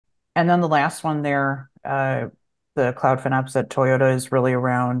And then the last one there, the Cloud FinOps at Toyota is really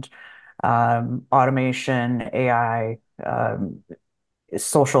around automation, AI,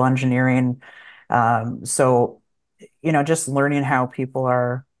 social engineering. So, just learning how people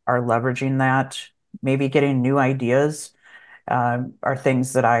are leveraging that, maybe getting new ideas, are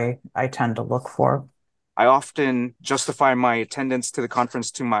things that I tend to look for. I often justify my attendance to the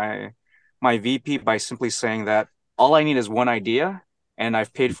conference to my VP by simply saying that all I need is one idea, and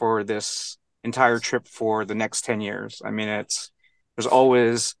I've paid for this entire trip for the next 10 years. I mean, it's there's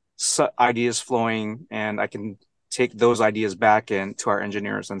always ideas flowing, and I can take those ideas back into our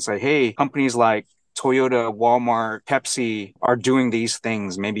engineers and say, hey, companies like Toyota, Walmart, Pepsi are doing these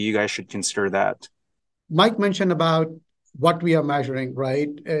things. Maybe you guys should consider that. Mike mentioned about what we are measuring, right?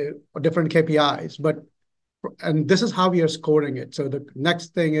 Different KPIs, and this is how we are scoring it. So the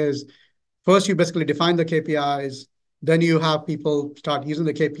next thing is first you basically define the KPIs, then you have people start using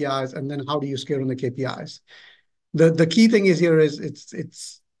the KPIs, and then how do you scale on the KPIs? The key thing is here is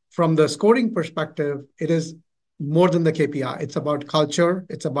it's from the scoring perspective, it is more than the KPI. It's about culture,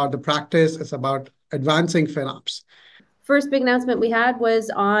 it's about the practice, it's about advancing FinOps. First big announcement we had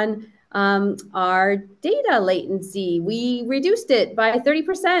was on our data latency. We reduced it by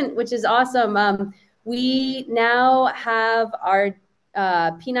 30%, which is awesome. We now have our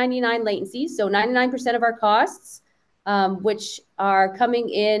P99 latency, so 99% of our costs, which are coming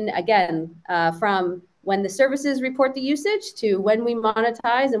in, again, from when the services report the usage to when we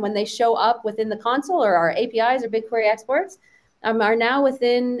monetize and when they show up within the console or our APIs or BigQuery exports, are now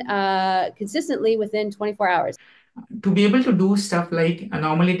consistently within 24 hours. To be able to do stuff like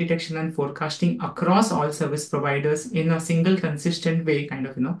anomaly detection and forecasting across all service providers in a single consistent way,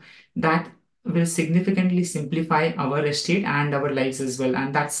 that will significantly simplify our estate and our lives as well.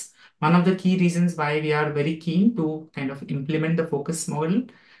 And that's one of the key reasons why we are very keen to kind of implement the focus model.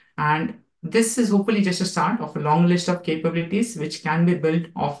 And this is hopefully just a start of a long list of capabilities which can be built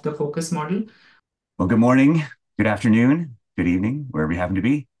off the focus model. Well, good morning, good afternoon, good evening, wherever you happen to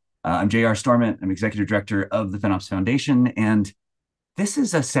be. I'm J.R. Stormont. I'm Executive Director of the FinOps Foundation, and this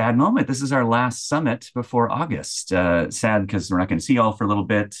is a sad moment. This is our last summit before August. Sad because we're not going to see you all for a little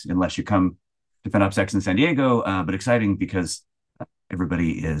bit unless you come to FinOps X in San Diego, but exciting because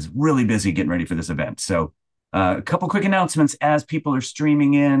everybody is really busy getting ready for this event. So a couple quick announcements as people are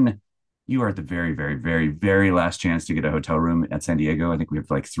streaming in. You are at the very, very, very, very last chance to get a hotel room at San Diego. I think we have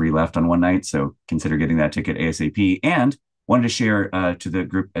like 3 left on one night, so consider getting that ticket ASAP. And wanted to share to the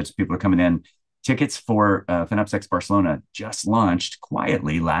group as people are coming in, tickets for FinOps X Barcelona just launched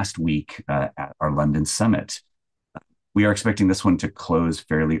quietly last week at our London summit. We are expecting this one to close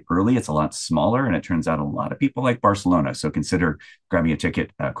fairly early. It's a lot smaller, and it turns out a lot of people like Barcelona. So consider grabbing a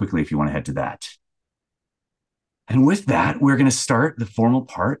ticket quickly if you want to head to that. And with that, we're going to start the formal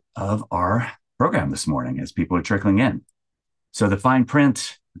part of our program this morning as people are trickling in. So the fine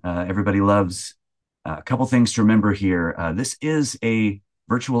print everybody loves. A couple things to remember here. This is a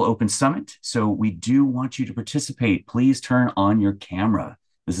virtual open summit, so we do want you to participate. Please turn on your camera.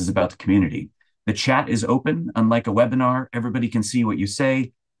 This is about the community. The chat is open. Unlike a webinar, everybody can see what you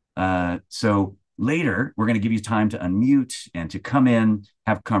say. So later, we're going to give you time to unmute and to come in,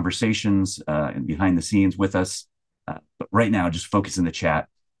 have conversations behind the scenes with us. But right now, just focus in the chat.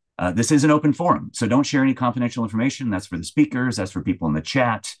 This is an open forum, so don't share any confidential information. That's for the speakers. That's for people in the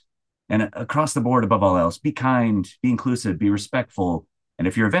chat. And across the board, above all else, be kind, be inclusive, be respectful. And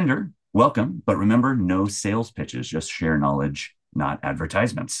if you're a vendor, welcome. But remember, no sales pitches, just share knowledge, not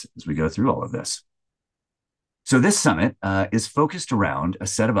advertisements as we go through all of this. So this summit is focused around a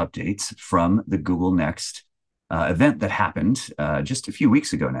set of updates from the Google Next event that happened just a few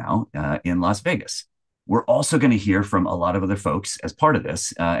weeks ago now in Las Vegas. We're also going to hear from a lot of other folks as part of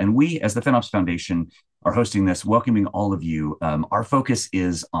this. And we, as the FinOps Foundation, are hosting this, welcoming all of you. Our focus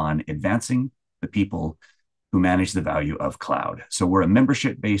is on advancing the people who manage the value of cloud. So we're a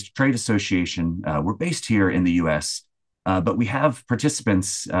membership-based trade association. We're based here in the US, but we have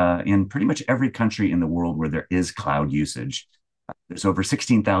participants in pretty much every country in the world where there is cloud usage. There's over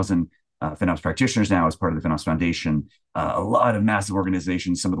 16,000 FinOps practitioners now as part of the FinOps Foundation, a lot of massive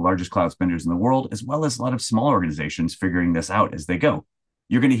organizations, some of the largest cloud spenders in the world, as well as a lot of small organizations figuring this out as they go.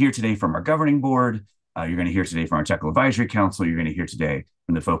 You're going to hear today from our governing board. You're going to hear today from our Technical Advisory Council. You're going to hear today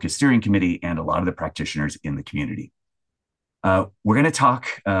from the Focus Steering Committee and a lot of the practitioners in the community. We're going to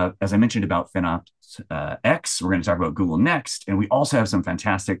talk, as I mentioned, about FinOps X. We're going to talk about Google Next. And we also have some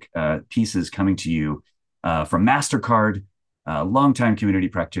fantastic pieces coming to you from Mastercard, longtime community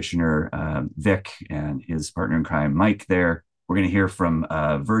practitioner, Vik, and his partner in crime, Mike, there. We're going to hear from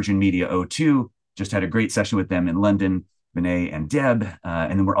Vigin Media O2. Just had a great session with them in London. Vinay and Deb.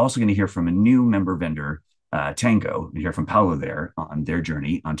 And then we're also going to hear from a new member vendor, Tangoe. We hear from Paolo there on their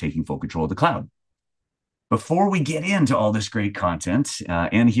journey on taking full control of the cloud. Before we get into all this great content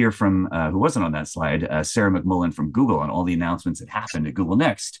and hear from who wasn't on that slide, Sarah McMullen from Google on all the announcements that happened at Google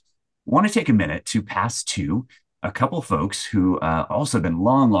Next, I want to take a minute to pass to a couple folks who also have been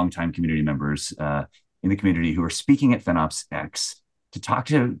long time community members in the community who are speaking at FinOps X to talk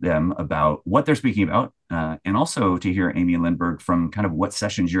to them about what they're speaking about and also to hear Amy and Lindbergh from kind of what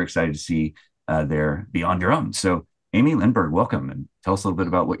sessions you're excited to see there beyond your own. So Amy Lindbergh, welcome, and tell us a little bit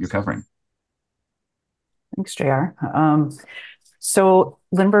about what you're covering. Thanks, JR. So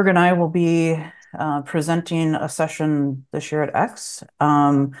Lindbergh and I will be presenting a session this year at X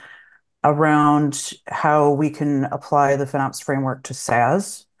around how we can apply the FinOps framework to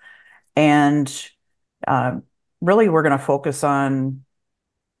SaaS. And really, we're going to focus on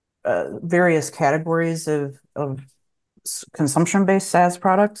various categories of consumption-based SaaS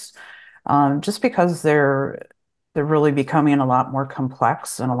products, just because they're really becoming a lot more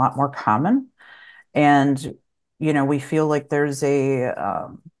complex and a lot more common. And, we feel like there's a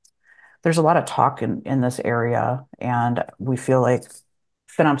lot of talk in this area, and we feel like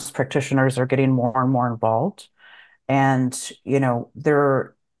FinOps practitioners are getting more and more involved. And,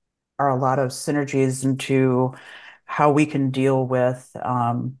 there are a lot of synergies into how we can deal with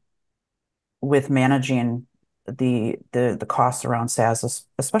managing the costs around SaaS,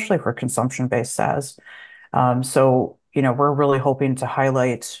 especially for consumption-based SaaS. So, we're really hoping to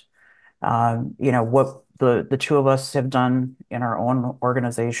highlight what the two of us have done in our own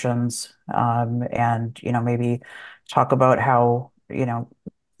organizations, and maybe talk about how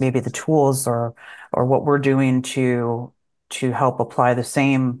maybe the tools or what we're doing to help apply the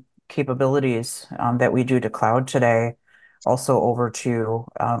same capabilities that we do to cloud today, also over to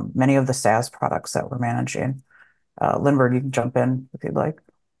many of the SaaS products that we're managing. Lindbergh, you can jump in if you'd like.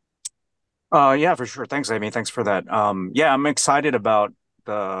 Yeah, for sure. Thanks, Amy. Thanks for that. Yeah, I'm excited about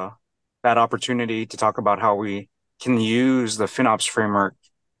that opportunity to talk about how we can use the FinOps framework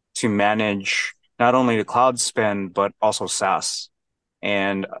to manage not only the cloud spend, but also SaaS.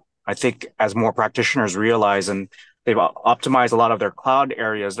 And I think as more practitioners realize, and they've optimized a lot of their cloud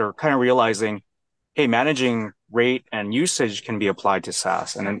areas, they're kind of realizing, hey, managing rate and usage can be applied to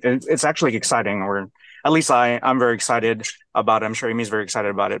SaaS. And it's actually exciting. At least I'm very excited about it. I'm sure Amy's very excited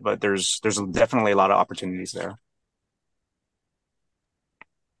about it, but there's definitely a lot of opportunities there.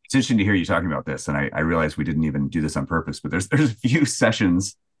 It's interesting to hear you talking about this, and I realize we didn't even do this on purpose, but there's a few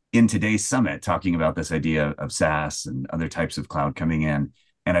sessions in today's summit talking about this idea of SaaS and other types of cloud coming in,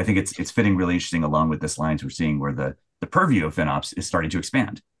 and I think it's fitting really interesting along with this lines we're seeing where the purview of FinOps is starting to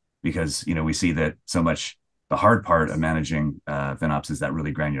expand, because we see that so much the hard part of managing FinOps is that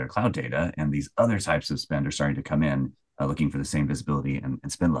really granular cloud data, and these other types of spend are starting to come in looking for the same visibility and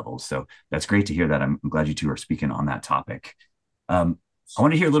spend levels. So that's great to hear that. I'm glad you two are speaking on that topic. I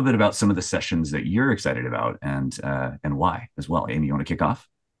want to hear a little bit about some of the sessions that you're excited about and why as well. Amy, you want to kick off?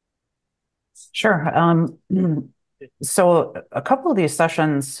 Sure. So a couple of these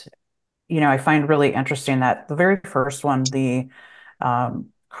sessions, I find really interesting. That the very first one, the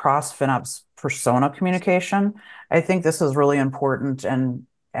cross FinOps persona communication, I think this is really important, and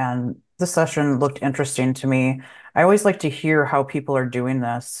this session looked interesting to me. I always like to hear how people are doing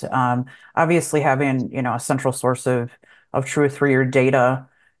this. Obviously, having a central source of truth for your data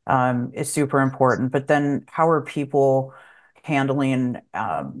is super important. But then, how are people handling,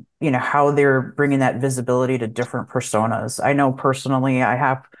 how they're bringing that visibility to different personas? I know personally, I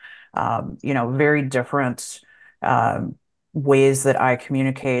have, very different ways that I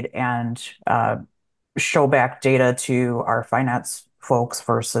communicate and show back data to our finance folks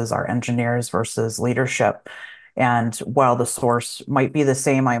versus our engineers versus leadership. And while the source might be the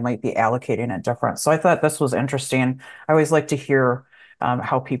same, I might be allocating it different. So I thought this was interesting. I always like to hear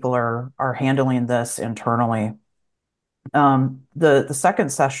how people are handling this internally. The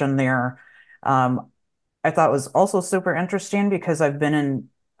second session there, I thought was also super interesting, because I've been in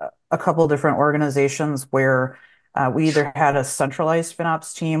a couple different organizations where we either had a centralized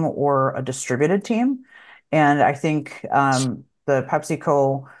FinOps team or a distributed team. And I think the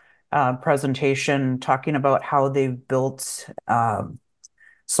PepsiCo presentation talking about how they've built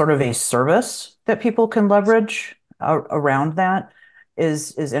sort of a service that people can leverage around that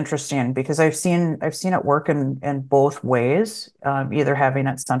is interesting, because I've seen it work in both ways, either having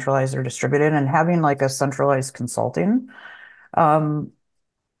it centralized or distributed, and having like a centralized consulting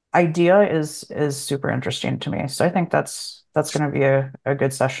idea is super interesting to me. So I think that's going to be a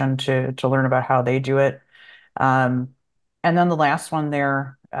good session to learn about how they do it. And then the last one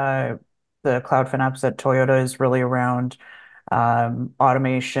there, the Cloud FinOps at Toyota is really around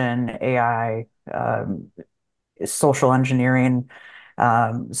automation, AI, social engineering.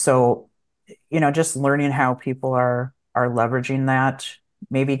 So, just learning how people are leveraging that,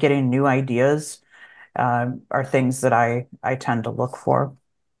 maybe getting new ideas, are things that I tend to look for.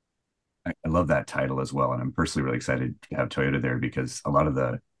 I love that title as well. And I'm personally really excited to have Toyota there because a lot of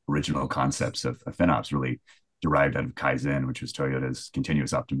the original concepts of FinOps really derived out of Kaizen, which is Toyota's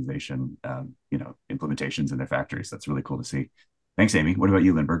continuous optimization, implementations in their factories. That's really cool to see. Thanks, Amy. What about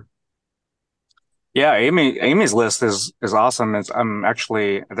you, Lindbergh? Yeah, Amy's list is awesome. I'm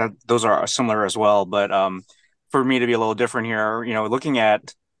actually that those are similar as well, but for me to be a little different here, looking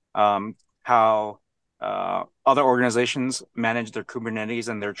at how other organizations manage their Kubernetes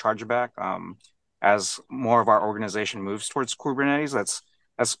and their chargeback, as more of our organization moves towards Kubernetes,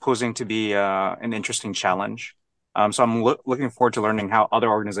 that's posing to be an interesting challenge. So I'm looking forward to learning how other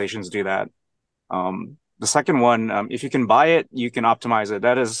organizations do that. The second one, if you can buy it, you can optimize it.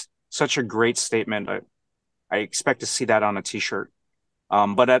 That is such a great statement. I expect to see that on a t-shirt.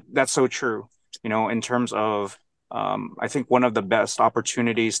 But that's so true. In terms of, I think one of the best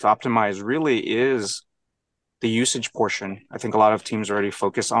opportunities to optimize really is the usage portion. I think a lot of teams already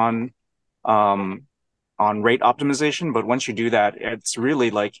focus on rate optimization, but once you do that, it's really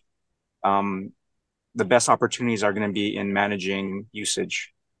like the best opportunities are going to be in managing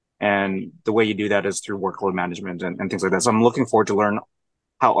usage. And the way you do that is through workload management and things like that. So I'm looking forward to learn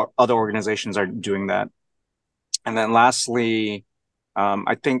how other organizations are doing that. And then lastly,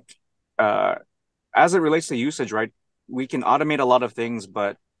 I think as it relates to usage, right, we can automate a lot of things,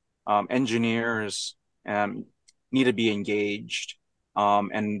 but engineers need to be engaged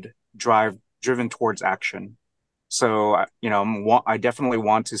and driven towards action. So, I definitely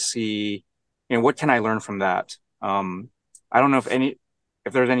want to see, what can I learn from that? I don't know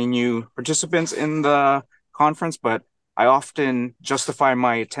if there's any new participants in the conference, but I often justify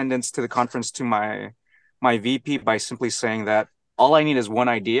my attendance to the conference to my VP by simply saying that all I need is one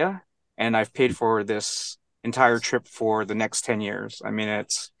idea, and I've paid for this entire trip for the next 10 years. I mean,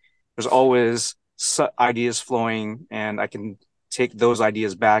 there's always ideas flowing, and I can take those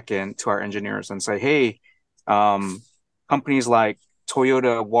ideas back into our engineers and say, hey, companies like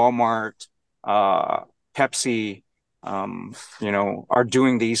Toyota, Walmart, Pepsi, are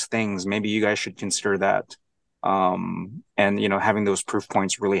doing these things. Maybe you guys should consider that. And having those proof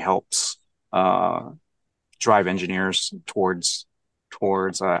points really helps drive engineers towards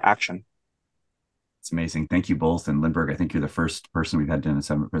action. It's amazing. Thank you both. And Lindbergh, I think you're the first person we've had done a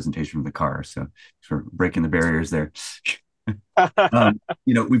summit presentation from the car. So for breaking the barriers there.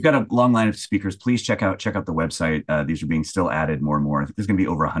 We've got a long line of speakers. Please check out the website. These are being still added more and more. There's going to be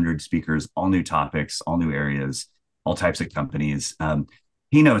over 100 speakers, all new topics, all new areas, all types of companies.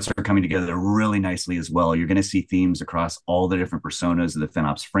 Keynotes are coming together really nicely as well. You're going to see themes across all the different personas of the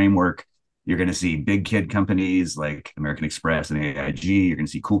FinOps framework. You're going to see big kid companies like American Express and AIG. You're going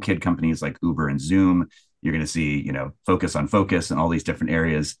to see cool kid companies like Uber and Zoom. You're going to see, focus on focus and all these different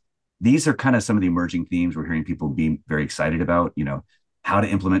areas. These are kind of some of the emerging themes we're hearing people be very excited about, how to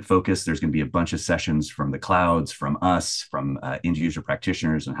implement focus. There's going to be a bunch of sessions from the clouds, from us, from end user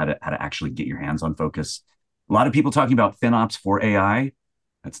practitioners, and how to actually get your hands on focus. A lot of people talking about FinOps for AI.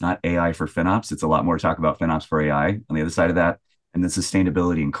 That's not AI for FinOps. It's a lot more talk about FinOps for AI on the other side of that. And then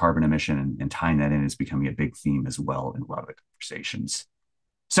sustainability and carbon emission and tying that in is becoming a big theme as well in a lot of the conversations.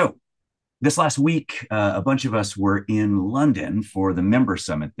 So this last week, a bunch of us were in London for the member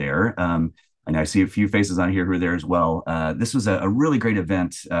summit there. And I see a few faces on here who are there as well. This was a really great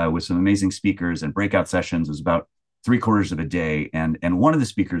event with some amazing speakers and breakout sessions. It was about 3/4 of a day. And one of the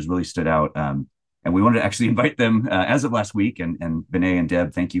speakers really stood out. And we wanted to actually invite them as of last week. And Vinay and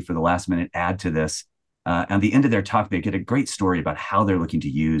Deb, thank you for the last minute add to this. At the end of their talk, they get a great story about how they're looking to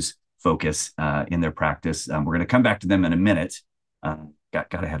use focus in their practice. We're going to come back to them in a minute.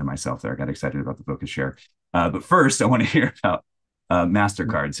 Got ahead of myself there. I got excited about the focus share. But first, I want to hear about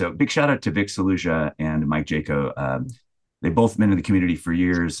Mastercard. So big shout out to Vik Saluja and Mike Jaco. They've both been in the community for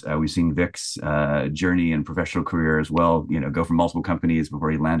years. We've seen Vik's journey and professional career as well, go from multiple companies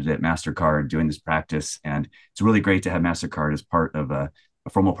before he landed at Mastercard doing this practice. And it's really great to have Mastercard as part of a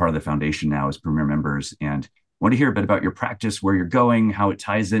formal part of the foundation now as premier members. And want to hear a bit about your practice, where you're going, how it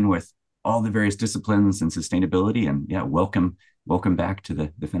ties in with all the various disciplines and sustainability. And yeah, welcome back to the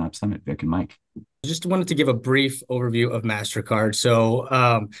FinOps Summit, Vik and Mike. Just wanted to give a brief overview of Mastercard. So,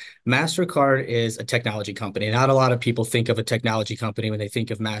 Mastercard is a technology company. Not a lot of people think of a technology company when they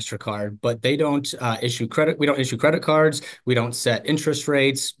think of Mastercard, but they don't issue credit. We don't issue credit cards. We don't set interest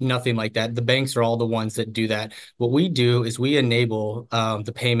rates, nothing like that. The banks are all the ones that do that. What we do is we enable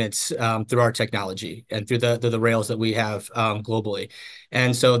the payments through our technology and through the rails that we have globally.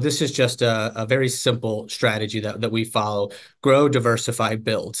 And so this is just a very simple strategy that we follow: grow, diversify,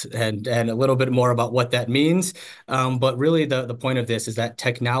 build, and a little bit more about what that means. But really, the point of this is that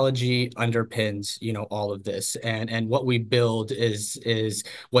technology underpins, all of this, and what we build is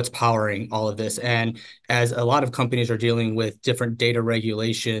what's powering all of this. And as a lot of companies are dealing with different data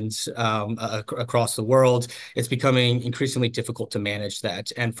regulations across the world, it's becoming increasingly difficult to manage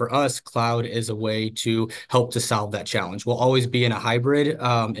that. And for us, cloud is a way to help to solve that challenge. We'll always be in a hybrid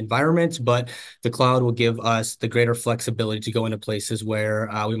environment, but the cloud will give us the greater flexibility to go into places where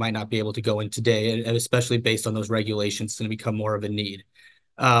we might not be able to go in today, and especially based on those regulations, it's going to become more of a need.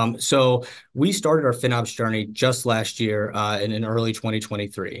 So we started our FinOps journey just last year in early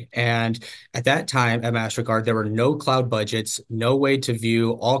 2023. And at that time at Mastercard, there were no cloud budgets, no way to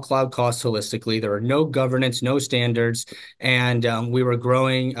view all cloud costs holistically. There were no governance, no standards. And we were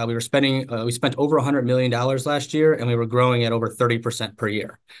growing. We spent over $100 million last year, and we were growing at over 30% per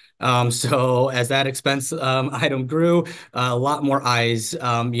year. So as that expense item grew, a lot more eyes,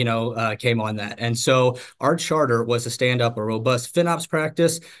 came on that. And so our charter was to stand up a robust FinOps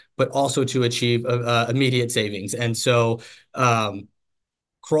practice, but also to achieve immediate savings. And so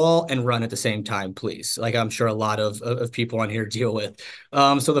crawl and run at the same time, please. Like I'm sure a lot of people on here deal with.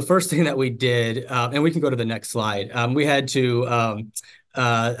 So the first thing that we did, and we can go to the next slide, we had to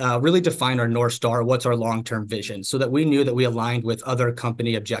really define our North Star, what's our long-term vision, so that we knew that we aligned with other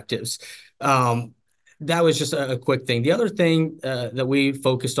company objectives. That was just a quick thing. The other thing that we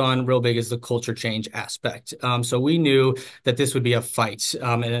focused on real big is the culture change aspect. So we knew that this would be a fight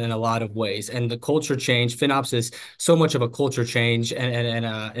in a lot of ways. And the culture change, FinOps is so much of a culture change and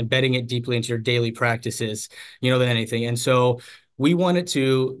embedding it deeply into your daily practices, than anything. And so we wanted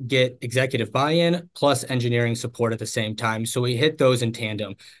to get executive buy-in plus engineering support at the same time. So we hit those in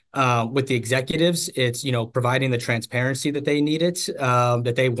tandem. With the executives, it's, providing the transparency that they needed,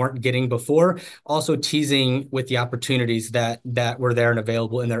 that they weren't getting before, also teasing with the opportunities that were there and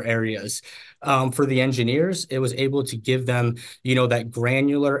available in their areas. For the engineers, it was able to give them, that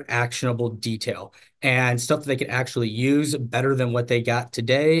granular, actionable detail and stuff that they could actually use better than what they got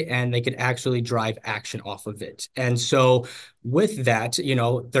today, and they could actually drive action off of it. And so with that,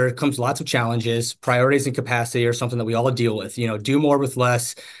 there comes lots of challenges. Priorities and capacity are something that we all deal with, do more with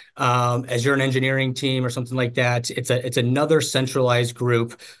less. As you're an engineering team or something like that, it's another centralized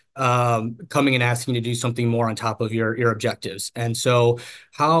group coming and asking you to do something more on top of your objectives. And so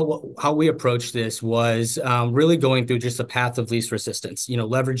how we approached this was really going through just a path of least resistance,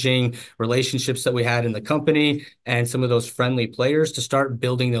 leveraging relationships that we had in the company and some of those friendly players to start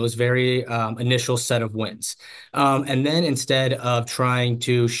building those very initial set of wins. And then instead of trying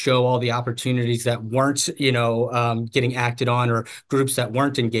to show all the opportunities that weren't, getting acted on, or groups that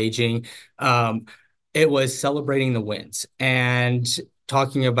weren't engaging, it was celebrating the wins and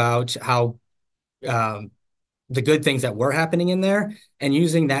talking about how the good things that were happening in there, and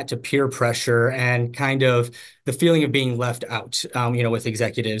using that to peer pressure and kind of the feeling of being left out, with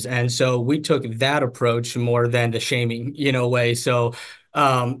executives. And so we took that approach more than the shaming, way. So,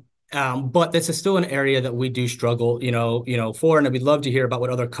 but this is still an area that we do struggle, for, and we'd love to hear about what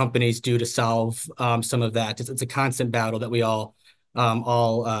other companies do to solve some of that. It's a constant battle that we all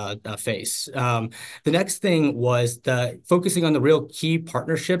face. The next thing was focusing on the real key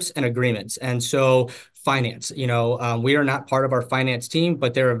partnerships and agreements. And so finance, we are not part of our finance team,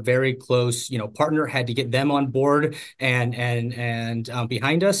 but they're a very close, partner. Had to get them on board and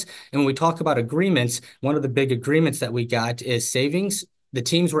behind us. And when we talk about agreements, one of the big agreements that we got is savings. The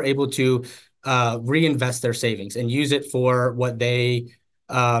teams were able to reinvest their savings and use it for what they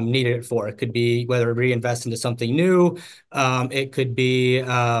needed it for. It could be whether reinvest into something new. It could be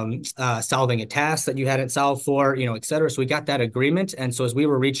solving a task that you hadn't solved for, et cetera. So we got that agreement. And so as we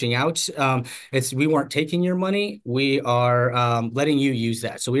were reaching out, we weren't taking your money. We are letting you use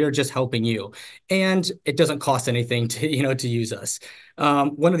that. So we are just helping you. And it doesn't cost anything to use us.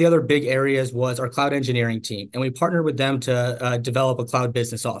 One of the other big areas was our cloud engineering team, and we partnered with them to develop a cloud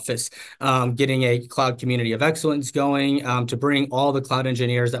business office, getting a cloud community of excellence going, to bring all the cloud engineers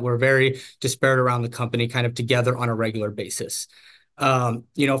that were very disparate around the company kind of together on a regular basis.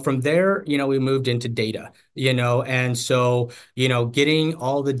 From there, we moved into data, and so, getting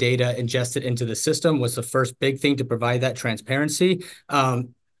all the data ingested into the system was the first big thing to provide that transparency.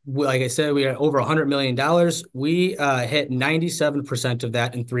 like I said, we had over $100 million. We hit 97% of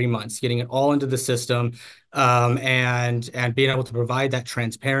that in 3 months, getting it all into the system, and being able to provide that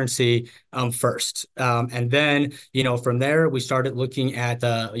transparency first. And then, from there, we started looking at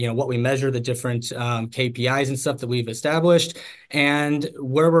what we measure, the different KPIs and stuff that we've established. And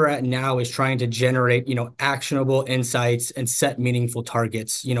where we're at now is trying to generate, actionable insights and set meaningful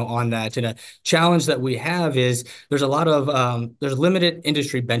targets, on that. And a challenge that we have is there's a lot of there's limited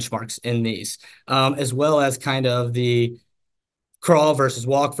industry benchmarks in these, as well as kind of the crawl versus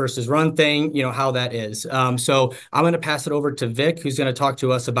walk versus run thing, how that is. So I'm going to pass it over to Vik, who's going to talk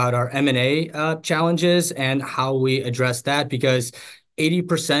to us about our M&A challenges and how we address that, because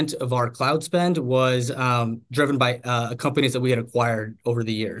 80% of our cloud spend was driven by companies that we had acquired over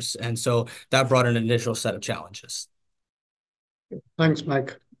the years. And so that brought an initial set of challenges. Thanks,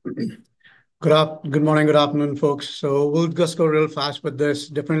 Mike. Good morning, good afternoon, folks. So we'll just go real fast with this,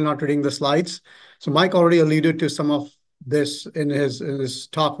 definitely not reading the slides. So Mike already alluded to some of this in his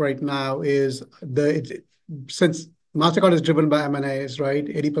talk right now. Is since Mastercard is driven by M&As, right?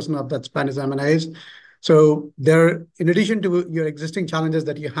 80% of that spend is M&As. So there, in addition to your existing challenges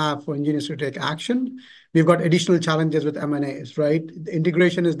that you have for engineers to take action, we've got additional challenges with M&As, right? The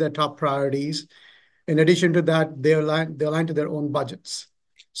integration is their top priorities. In addition to that, they're aligned to their own budgets.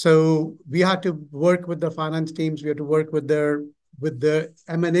 So we had to work with the finance teams. We had to work with the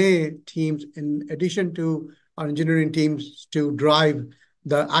M&A teams in addition to our engineering teams to drive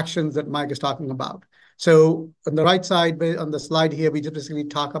the actions that Mike is talking about. So on the right side, on the slide here, we just basically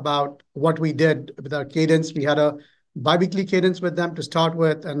talk about what we did with our cadence. We had a bi-weekly cadence with them to start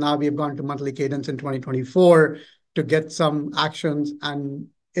with, and now we have gone to monthly cadence in 2024 to get some actions. And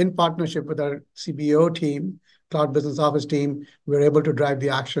in partnership with our CBO team, Cloud Business Office team, we're able to drive the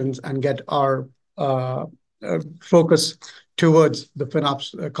actions and get our focus towards the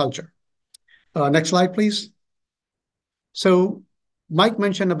FinOps culture. Next slide, please. So Mike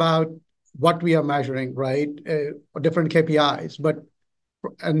mentioned about what we are measuring, right? Different KPIs,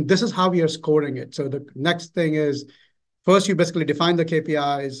 and this is how we are scoring it. So the next thing is, first you basically define the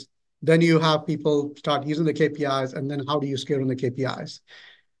KPIs, then you have people start using the KPIs, and then how do you scale on the KPIs?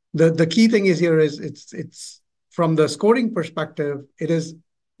 The key thing is here is it's from the scoring perspective, it is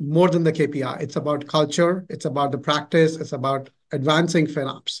more than the KPI. It's about culture, it's about the practice, it's about advancing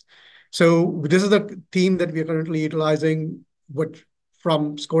FinOps. So this is the theme that we are currently utilizing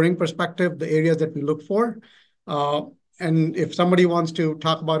from scoring perspective, the areas that we look for. And if somebody wants to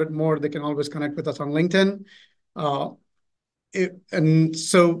talk about it more, they can always connect with us on LinkedIn. And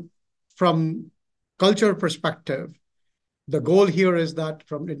so from culture perspective, the goal here is that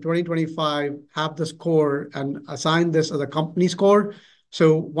in 2025, have the score and assign this as a company score.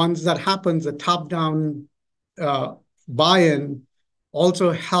 So once that happens, the top-down buy-in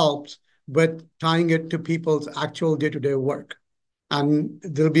also helps with tying it to people's actual day-to-day work. And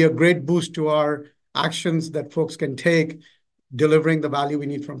there'll be a great boost to our actions that folks can take, delivering the value we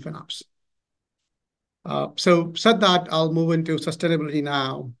need from FinOps. So said that, I'll move into sustainability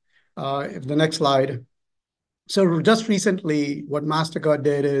now. The next slide. So just recently, what Mastercard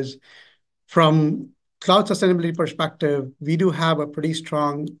did is, from cloud sustainability perspective, we do have a pretty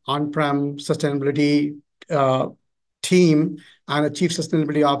strong on-prem sustainability team, and a chief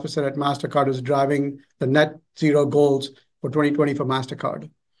sustainability officer at Mastercard is driving the net zero goals for 2020 for Mastercard.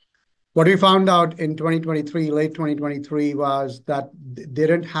 What we found out in 2023, late 2023, was that they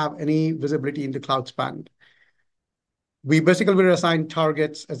didn't have any visibility into cloud spend. We basically were assigned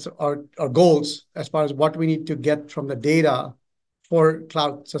targets or goals as far as what we need to get from the data for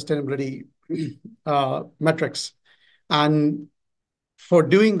cloud sustainability metrics. And for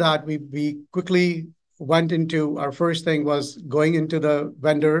doing that, we quickly went into, our first thing was going into the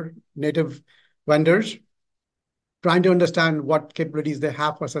native vendors, trying to understand what capabilities they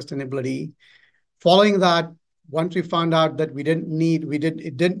have for sustainability. Following that, once we found out that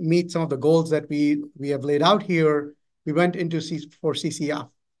it didn't meet some of the goals that we have laid out here, we went into for CCF,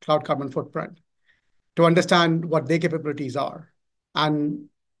 Cloud Carbon Footprint, to understand what their capabilities are. And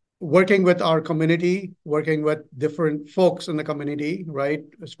working with our community, working with different folks in the community, right?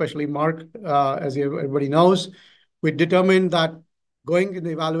 Especially Mark, as everybody knows, we determined that going in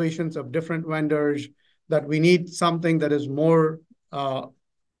the evaluations of different vendors, that we need something that is more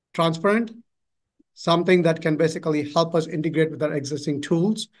transparent, something that can basically help us integrate with our existing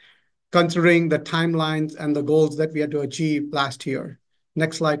tools, considering the timelines and the goals that we had to achieve last year.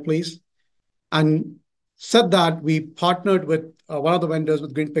 Next slide, please. And said that, we partnered with one of the vendors,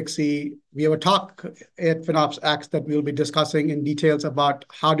 with Green Pixie. We have a talk at FinOps X that we'll be discussing in details about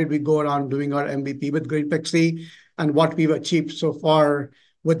how did we go around doing our MVP with Green Pixie and what we've achieved so far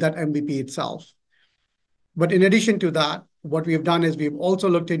with that MVP itself. But in addition to that, what we've done is we've also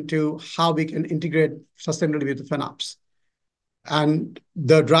looked into how we can integrate sustainability with FinOps. And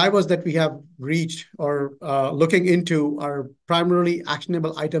the drivers that we have reached or looking into are primarily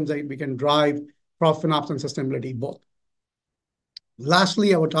actionable items that we can drive for FinOps and sustainability both.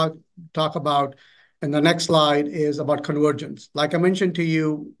 Lastly, I would talk about, and the next slide is about convergence. Like I mentioned to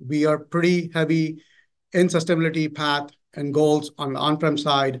you, we are pretty heavy in sustainability path and goals on the on-prem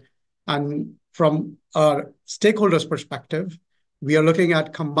side. And from a stakeholders perspective, we are looking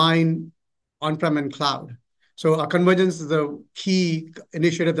at combined on-prem and cloud. So our convergence is a key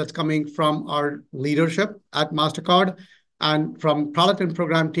initiative that's coming from our leadership at Mastercard. And from product and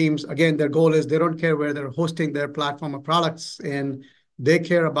program teams, again, their goal is they don't care where they're hosting their platform or products in. They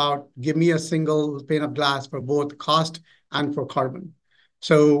care about, give me a single pane of glass for both cost and for carbon.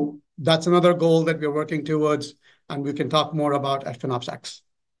 So that's another goal that we're working towards, and we can talk more about at FinOps X.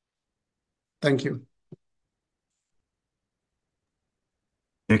 Thank you.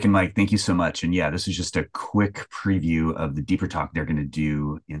 Vik and Mike, thank you so much. And yeah, this is just a quick preview of the deeper talk they're going to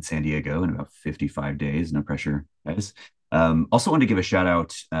do in San Diego in about 55 days. No pressure, guys. Also want to give a shout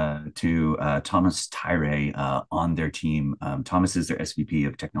out to Thomas Tyre on their team. Thomas is their SVP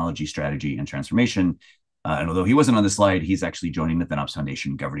of Technology Strategy and Transformation. And although he wasn't on the slide, he's actually joining the FinOps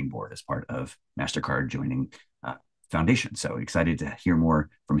Foundation governing board as part of Mastercard joining Foundation. So excited to hear more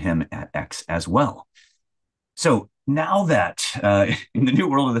from him at X as well. So now that in the new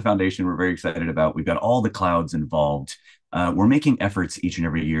world of the foundation, we're very excited about, we've got all the clouds involved. We're making efforts each and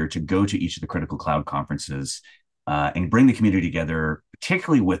every year to go to each of the critical cloud conferences and bring the community together,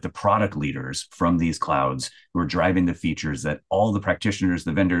 particularly with the product leaders from these clouds who are driving the features that all the practitioners,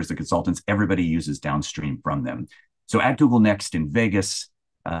 the vendors, the consultants, everybody uses downstream from them. So at Google Next in Vegas,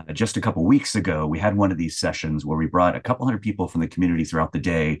 just a couple of weeks ago, we had one of these sessions where we brought a couple hundred people from the community throughout the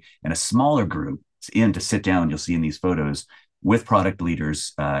day and a smaller group in to sit down, you'll see in these photos, with product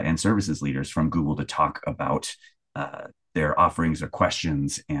leaders and services leaders from Google to talk about their offerings, their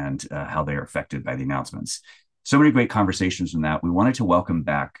questions, and how they are affected by the announcements. So many great conversations from that. We wanted to welcome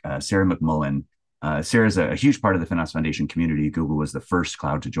back Sarah McMullen. Sarah's a huge part of the FinOps Foundation community. Google was the first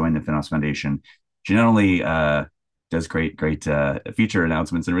cloud to join the FinOps Foundation. She not only does great feature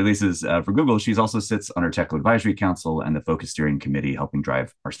announcements and releases for Google, she also sits on our Technical Advisory Council and the Focus Steering Committee, helping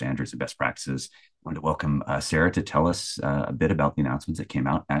drive our standards and best practices. I wanted to welcome Sarah to tell us a bit about the announcements that came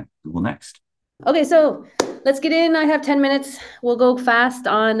out at Google Next. Okay, so let's get in. I have 10 minutes. We'll go fast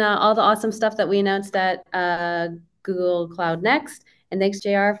on all the awesome stuff that we announced at Google Cloud Next. And thanks,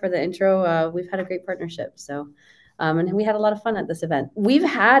 JR, for the intro. We've had a great partnership. So, and we had a lot of fun at this event. We've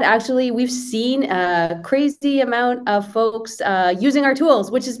seen a crazy amount of folks using our tools,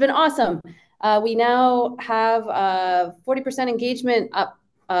 which has been awesome. We now have 40% engagement up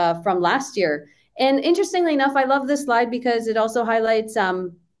from last year. And interestingly enough, I love this slide because it also highlights,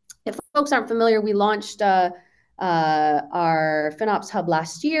 if folks aren't familiar, we launched our FinOps Hub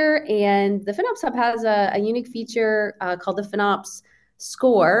last year, and the FinOps Hub has a unique feature called the FinOps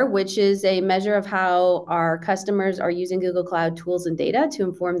Score, which is a measure of how our customers are using Google Cloud tools and data to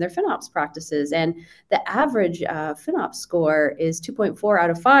inform their FinOps practices. And the average FinOps score is 2.4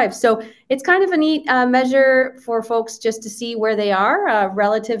 out of 5. So it's kind of a neat measure for folks just to see where they are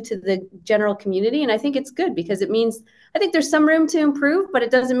relative to the general community. And I think it's good because it means, I think there's some room to improve, but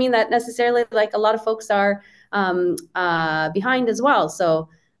it doesn't mean that necessarily like a lot of folks are behind as well. So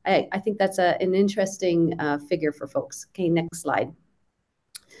I think that's an interesting figure for folks. Okay, next slide.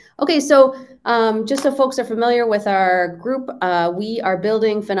 Okay, so just so folks are familiar with our group, we are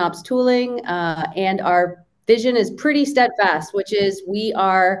building FinOps tooling, and our vision is pretty steadfast, which is we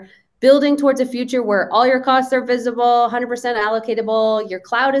are building towards a future where all your costs are visible, 100% allocatable, your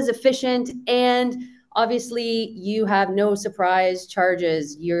cloud is efficient, and obviously you have no surprise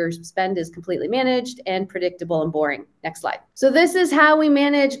charges. Your spend is completely managed and predictable and boring. Next slide. So this is how we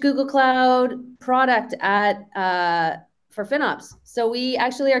manage Google Cloud product at for FinOps. So we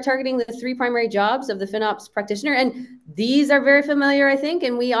actually are targeting the 3 primary jobs of the FinOps practitioner, and these are very familiar, I think,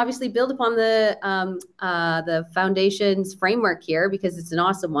 and we obviously build upon the foundation's framework here because it's an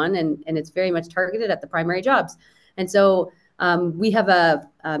awesome one, and it's very much targeted at the primary jobs. And so we have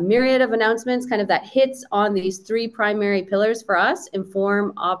a myriad of announcements kind of that hits on these 3 primary pillars for us: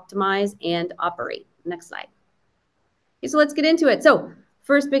 inform, optimize, and operate. Next slide. Okay, so let's get into it. So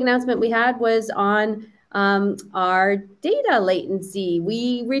first big announcement we had was on our data latency.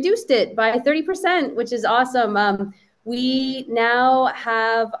 We reduced it by 30%, which is awesome. We now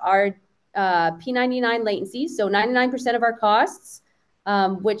have our P99 latency, so 99% of our costs,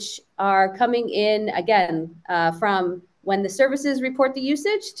 which are coming in, again, from when the services report the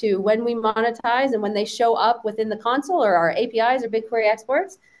usage to when we monetize and when they show up within the console or our APIs or BigQuery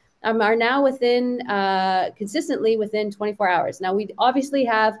exports, are now consistently within 24 hours. Now, we obviously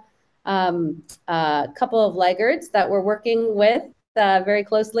have a couple of laggards that we're working with very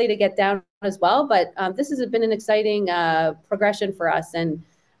closely to get down as well, but this has been an exciting progression for us, and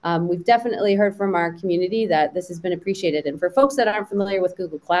we've definitely heard from our community that this has been appreciated. And for folks that aren't familiar with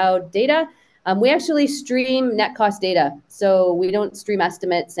Google Cloud data, we actually stream net cost data. So we don't stream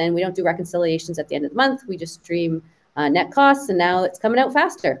estimates and we don't do reconciliations at the end of the month. We just stream net costs, and now it's coming out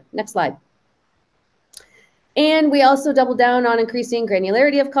faster. Next slide. And we also double down on increasing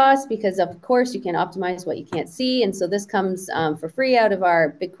granularity of costs because, of course, you can optimize what you can't see. And so this comes for free out of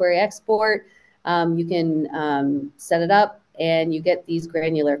our BigQuery export. You can set it up and you get these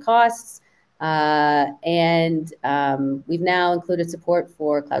granular costs. We've now included support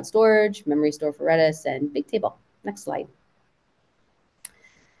for cloud storage, memory store for Redis, and Bigtable. Next slide.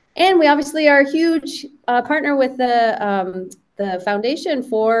 And we obviously are a huge partner with the Foundation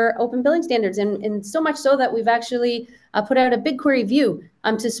for Open Billing Standards, and so much so that we've actually put out a BigQuery view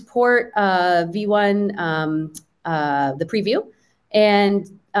to support V1, the preview. And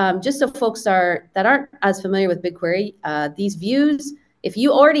just so folks that aren't as familiar with BigQuery, these views, if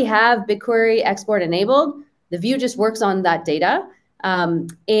you already have BigQuery export enabled, the view just works on that data.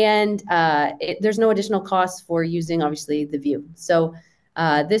 There's no additional cost for using, obviously, the view. So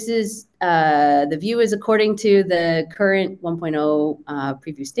this is the view is according to the current 1.0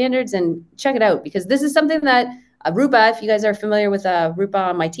 preview standards, and check it out because this is something that Rupa, if you guys are familiar with Rupa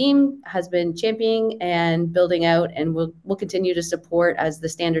on my team, has been championing and building out, and we'll continue to support as the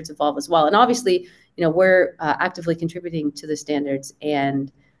standards evolve as well. And obviously, we're actively contributing to the standards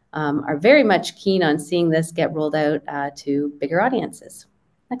and are very much keen on seeing this get rolled out to bigger audiences.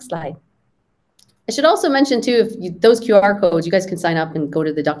 Next slide. I should also mention too, those QR codes, you guys can sign up and go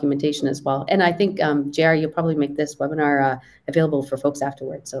to the documentation as well. And I think, JR, you'll probably make this webinar available for folks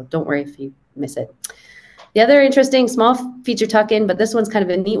afterwards. So don't worry if you miss it. The other interesting small feature tuck-in, but this one's kind of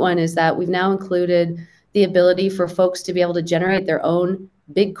a neat one, is that we've now included the ability for folks to be able to generate their own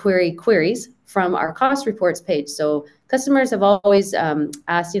BigQuery queries from our cost reports page. So customers have always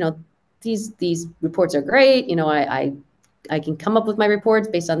asked, these reports are great. I can come up with my reports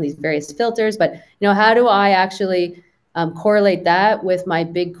based on these various filters, but how do I actually correlate that with my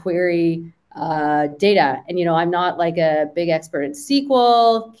BigQuery data? And I'm not like a big expert in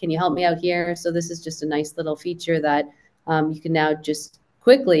SQL. Can you help me out here? So this is just a nice little feature that you can now just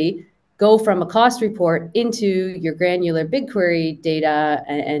quickly go from a cost report into your granular BigQuery data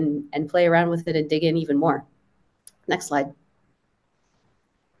and play around with it and dig in even more. Next slide.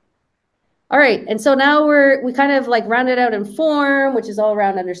 All right, and so now we kind of like rounded out in form, which is all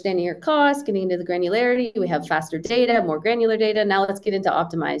around understanding your costs, getting into the granularity. We have faster data, more granular data. Now let's get into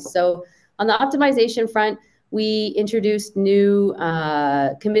optimize. So on the optimization front, we introduced new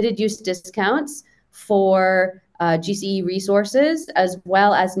committed use discounts for GCE resources, as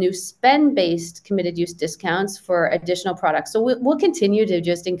well as new spend-based committed use discounts for additional products. So we'll continue to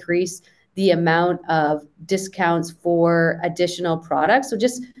just increase the amount of discounts for additional products. So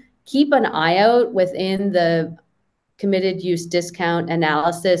just keep an eye out within the committed use discount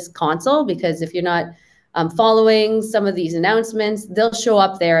analysis console, because if you're not following some of these announcements, they'll show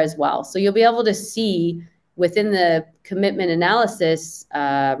up there as well. So you'll be able to see within the commitment analysis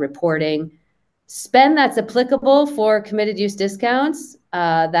reporting spend that's applicable for committed use discounts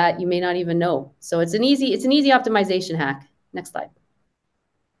that you may not even know. So it's an easy optimization hack. Next slide.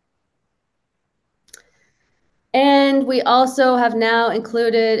 And we also have now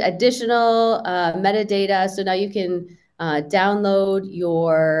included additional metadata. So now you can download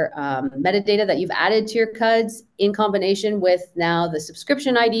your metadata that you've added to your CUDs in combination with now the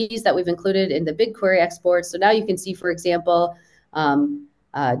subscription IDs that we've included in the BigQuery exports. So now you can see, for example,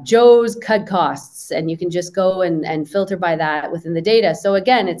 Joe's CUD costs, and you can just go and filter by that within the data. So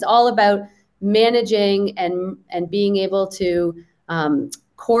again, it's all about managing and being able to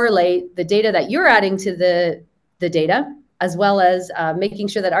correlate the data that you're adding to the data, as well as making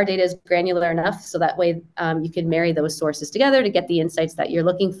sure that our data is granular enough so that way you can marry those sources together to get the insights that you're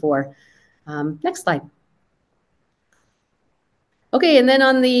looking for. Next slide. Okay, and then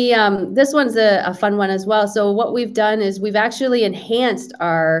on the, this one's a fun one as well. So what we've done is we've actually enhanced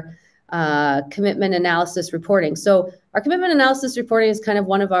our commitment analysis reporting. So our commitment analysis reporting is kind of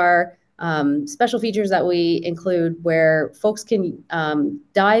one of our special features that we include where folks can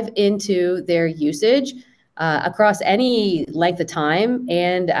dive into their usage across any length of time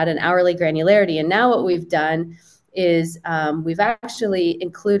and at an hourly granularity. And now what we've done is we've actually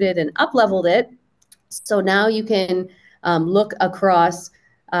included and up-leveled it. So now you can look across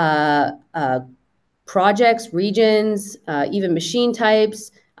projects, regions, even machine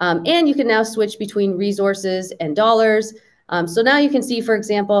types, and you can now switch between resources and dollars. So now you can see, for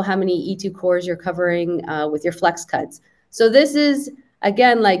example, how many E2 cores you're covering with your flex cuts. So this is,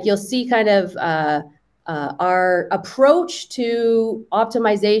 again, like you'll see kind of our approach to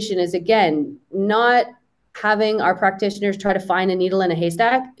optimization is, again, not having our practitioners try to find a needle in a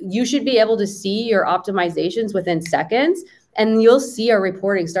haystack. You should be able to see your optimizations within seconds, and you'll see our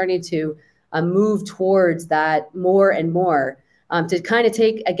reporting starting to move towards that more and more, to kind of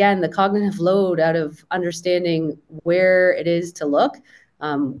take, again, the cognitive load out of understanding where it is to look.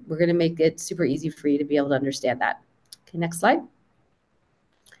 We're going to make it super easy for you to be able to understand that. Okay, next slide.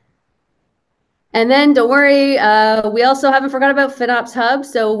 And then don't worry, we also haven't forgot about FinOps Hub.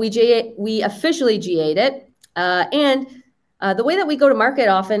 So we officially GA'd it. The way that we go to market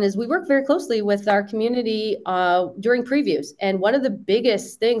often is we work very closely with our community during previews. And one of the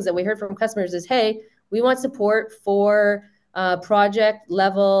biggest things that we heard from customers is, hey, we want support for project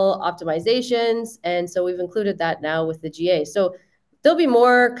level optimizations. And so we've included that now with the GA. So there'll be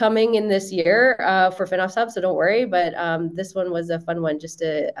more coming in this year for FinOps Hub, so don't worry. But this one was a fun one just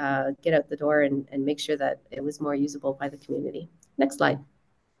to get out the door and make sure that it was more usable by the community. Next slide.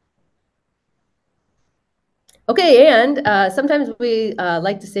 Okay, and sometimes we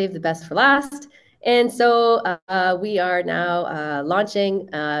like to save the best for last. And so we are now launching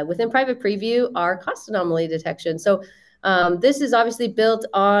within private preview our cost anomaly detection. So this is obviously built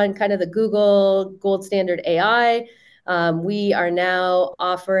on kind of the Google gold standard AI. We are now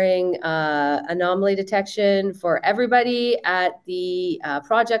offering anomaly detection for everybody at the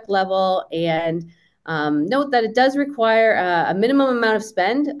project level. And note that it does require a minimum amount of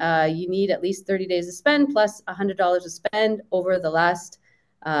spend. You need at least 30 days of spend plus $100 of spend over the last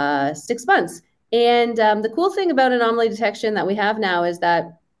 6 months. And the cool thing about anomaly detection that we have now is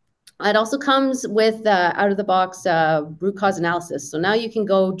that it also comes with out-of-the-box root cause analysis. So now you can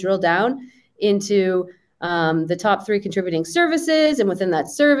go drill down into the top 3 contributing services, and within that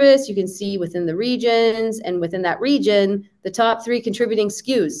service, you can see within the regions, and within that region, the top 3 contributing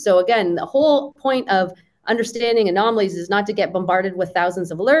SKUs. So again, the whole point of understanding anomalies is not to get bombarded with thousands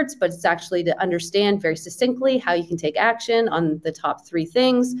of alerts, but it's actually to understand very succinctly how you can take action on the top 3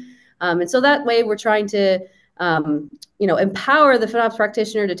 things. And so that way we're trying to empower the FinOps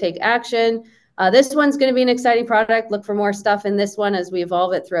practitioner to take action. This one's going to be an exciting product. Look for more stuff in this one as we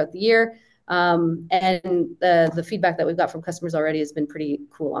evolve it throughout the year. And the feedback that we've got from customers already has been pretty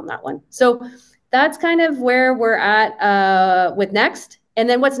cool on that one. So that's kind of where we're at with next. And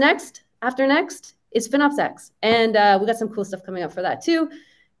then what's next after next is FinOps X. And we got some cool stuff coming up for that too.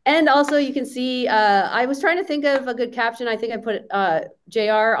 And also you can see, I was trying to think of a good caption. I think I put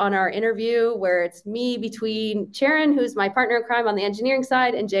JR on our interview where it's me between Sharon, who's my partner in crime on the engineering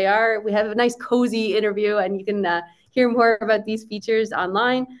side, and JR. We have a nice cozy interview, and you can hear more about these features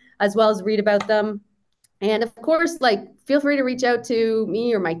online, as well as read about them. And of course, feel free to reach out to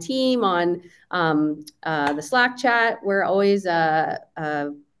me or my team on the Slack chat. We're always,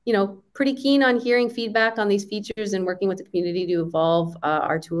 pretty keen on hearing feedback on these features and working with the community to evolve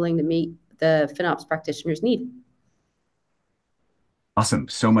our tooling to meet the FinOps practitioner's need. Awesome.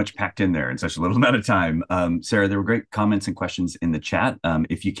 So much packed in there in such a little amount of time. Sarah, there were great comments and questions in the chat.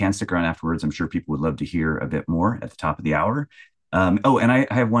 If you can stick around afterwards, I'm sure people would love to hear a bit more at the top of the hour. And I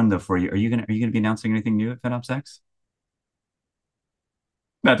have one though for you. Are you gonna be announcing anything new at FinOps X?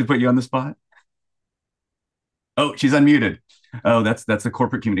 Not to put you on the spot. Oh, she's unmuted. Oh, that's the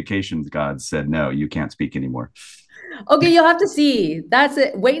corporate communications gods said no, you can't speak anymore. Okay, you'll have to see. That's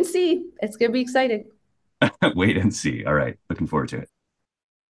it. Wait and see. It's gonna be exciting. Wait and see. All right, looking forward to it.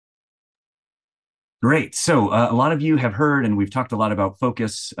 Great. So a lot of you have heard, and we've talked a lot about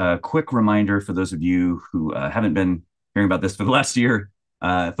focus. Quick reminder for those of you who haven't been hearing about this for the last year.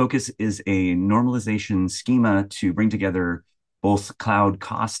 Focus is a normalization schema to bring together both cloud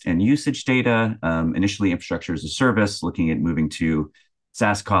cost and usage data, initially infrastructure as a service, looking at moving to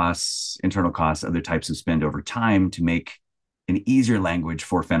SaaS costs, internal costs, other types of spend over time to make an easier language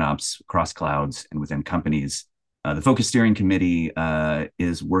for FinOps across clouds and within companies. The Focus Steering Committee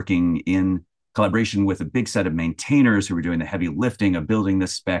is working in collaboration with a big set of maintainers who are doing the heavy lifting of building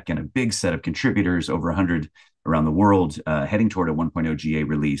this spec, and a big set of contributors, over 100 around the world, heading toward a 1.0 GA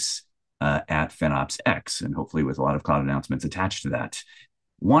release at FinOps X, and hopefully with a lot of cloud announcements attached to that.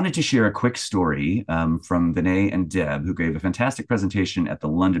 Wanted to share a quick story from Vinay and Deb, who gave a fantastic presentation at the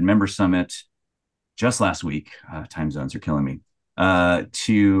London Member Summit just last week. Time zones are killing me.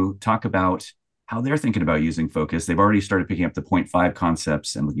 To talk about how they're thinking about using Focus. They've already started picking up the 0.5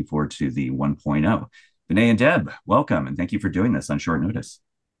 concepts and looking forward to the 1.0. Vinay and Deb, welcome, and thank you for doing this on short notice.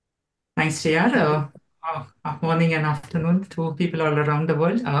 Thanks, JR. Morning and afternoon to people all around the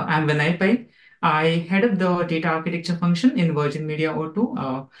world. I'm Vinay Pai. I head up the data architecture function in Vigin Media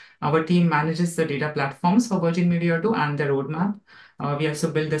O2. Our team manages the data platforms for Vigin Media O2 and the roadmap. We also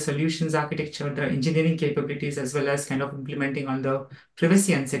build the solutions architecture, the engineering capabilities, as well as kind of implementing all the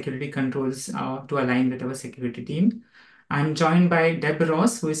privacy and security controls to align with our security team. I'm joined by Deborah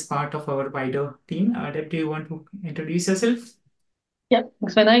Ross, who is part of our wider team. Deb, do you want to introduce yourself? Yep,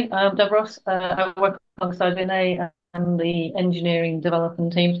 thanks, Vinay. I'm Deborah Ross. I work alongside Vinay and the engineering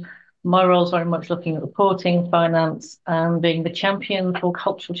development teams. My role is very much looking at reporting, finance, and being the champion for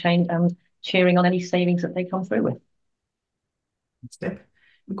cultural change and cheering on any savings that they come through with. Step.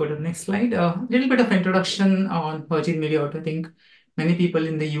 Go to the next slide. A little bit of introduction on Vigin Media O2. I think many people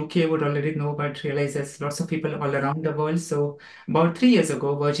in the UK would already know, but realize there's lots of people all around the world. So about 3 years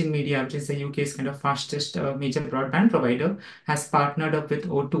ago, Virgin Media, which is the UK's kind of fastest major broadband provider, has partnered up with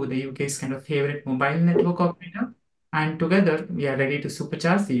O2, the UK's kind of favorite mobile network operator. And together, we are ready to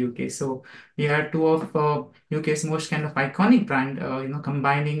supercharge the UK. So we are two of UK's most kind of iconic brand,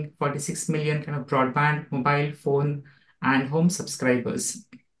 combining 46 million kind of broadband, mobile phone, and home subscribers.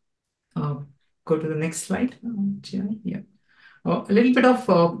 Go to the next slide. Yeah. A little bit of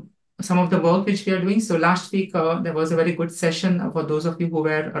some of the work which we are doing. So last week, there was a very good session for those of you who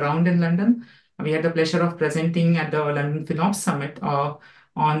were around in London. We had the pleasure of presenting at the London FinOps Summit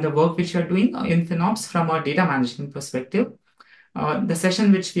on the work which we are doing in FinOps from a data management perspective. The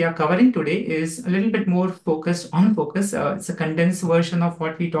session which we are covering today is a little bit more focused on focus. It's a condensed version of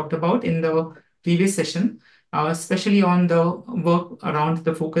what we talked about in the previous session, especially on the work around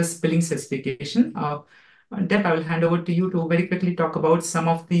the focus billing specification. Deb, I will hand over to you to very quickly talk about some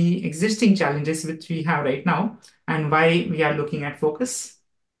of the existing challenges which we have right now and why we are looking at focus.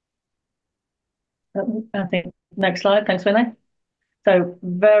 I think next slide. Thanks, Vinay. So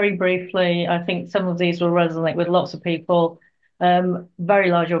very briefly, I think some of these will resonate with lots of people.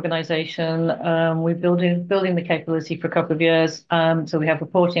 Very large organization. We're building the capability for a couple of years. So we have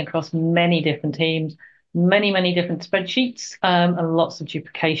reporting across many different teams, many different spreadsheets, and lots of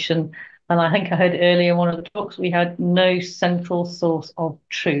duplication. And I think I heard earlier in one of the talks, we had no central source of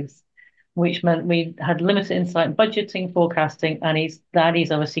truth, which meant we had limited insight, budgeting, forecasting, and that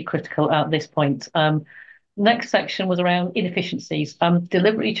is obviously critical at this point. Next section was around inefficiencies.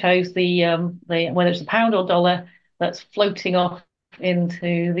 Deliberately chose the whether it's a pound or dollar that's floating off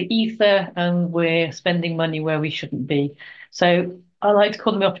into the ether, and we're spending money where we shouldn't be. So I like to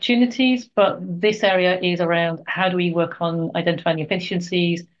call them opportunities, but this area is around how do we work on identifying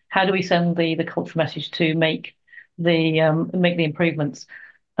efficiencies? How do we send the cultural message to make the improvements?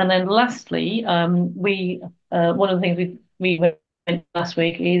 And then lastly, one of the things we went last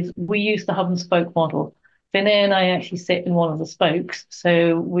week is we use the hub and spoke model. Vinay and I actually sit in one of the spokes,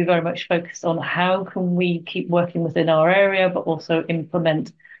 so we very much focus on how can we keep working within our area, but also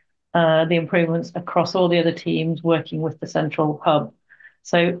implement the improvements across all the other teams working with the central hub.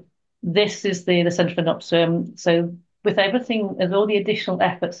 So this is the central FinOps. So with everything, as all the additional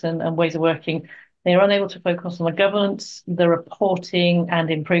efforts and ways of working, they are unable to focus on the governance, the reporting,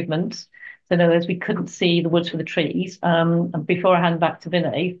 and improvements. So in other words, we couldn't see the woods for the trees. And before I hand back to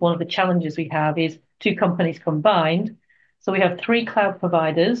Vinay, one of the challenges we have is 2 companies combined. So we have 3 cloud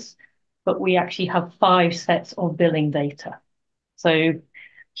providers, but we actually have 5 sets of billing data. So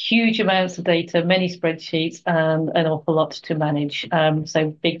huge amounts of data, many spreadsheets, and an awful lot to manage.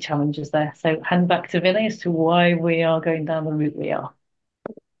 So big challenges there. So hand back to Vinay as to why we are going down the route we are.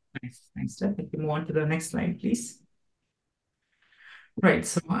 Thanks, Deb. If you move on to the next slide, please. Right.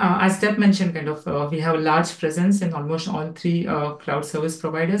 So as Deb mentioned, we have a large presence in almost all 3 cloud service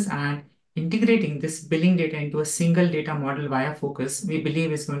providers, and integrating this billing data into a single data model via focus, we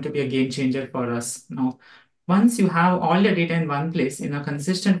believe is going to be a game changer for us. Now, once you have all your data in one place in a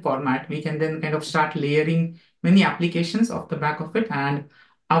consistent format, we can then kind of start layering many applications off the back of it. And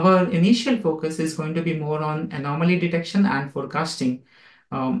our initial focus is going to be more on anomaly detection and forecasting.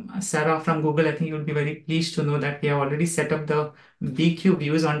 Sarah from Google, I think you would be very pleased to know that we have already set up the BQ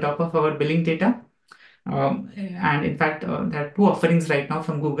views on top of our billing data. And in fact, there are 2 offerings right now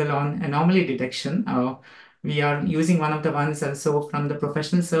from Google on anomaly detection. We are using one of the ones also from the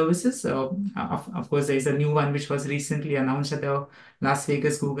professional services. Of course, there is a new one which was recently announced at the Las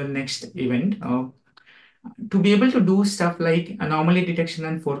Vegas Google Next event. To be able to do stuff like anomaly detection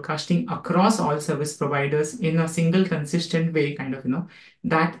and forecasting across all service providers in a single consistent way,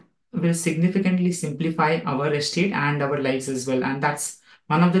 that will significantly simplify our estate and our lives as well. And that's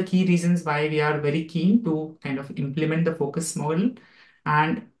one of the key reasons why we are very keen to kind of implement the focus model.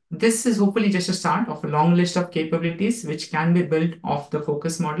 And This is hopefully just a start of a long list of capabilities which can be built off the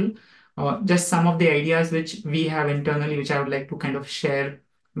focus model. Just some of the ideas which we have internally, which I would like to kind of share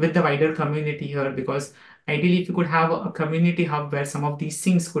with the wider community here, because ideally, if you could have a community hub where some of these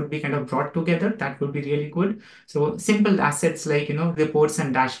things could be kind of brought together, that would be really good. So simple assets like, reports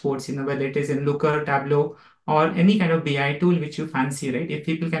and dashboards, whether it is in Looker, Tableau, or any kind of BI tool which you fancy, right? If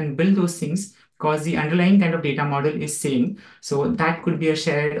people can build those things, because the underlying kind of data model is same, so that could be a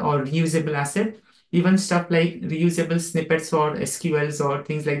shared or reusable asset. Even stuff like reusable snippets or SQLs or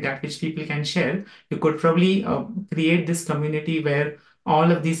things like that, which people can share. You could probably create this community where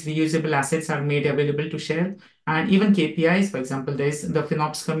all of these reusable assets are made available to share. And even KPIs, for example, there's the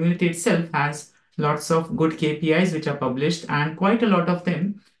FinOps community itself has lots of good KPIs which are published, and quite a lot of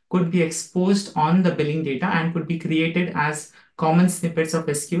them could be exposed on the billing data and could be created as common snippets of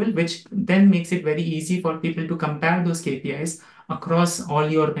SQL, which then makes it very easy for people to compare those KPIs across all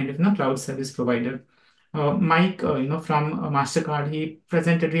your kind of cloud service provider. Mike, from Mastercard, he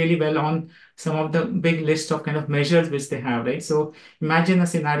presented really well on some of the big list of kind of measures which they have, right? So imagine a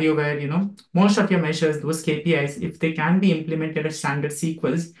scenario where, most of your measures, those KPIs, if they can be implemented as standard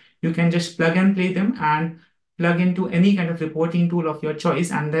sequels, you can just plug and play them and plug into any kind of reporting tool of your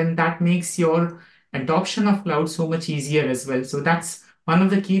choice. And then that makes your adoption of cloud so much easier as well. So that's one of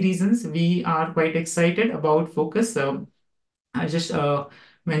the key reasons we are quite excited about Focus. I just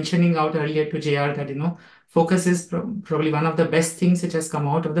mentioning out earlier to JR that Focus is probably one of the best things which has come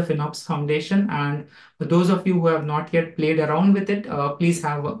out of the FinOps Foundation. And for those of you who have not yet played around with it, please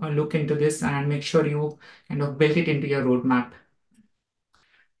have a look into this and make sure you kind of build it into your roadmap.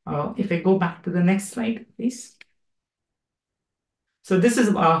 If I go back to the next slide, please. So this is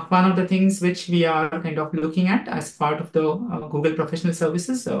one of the things which we are kind of looking at as part of the Google Professional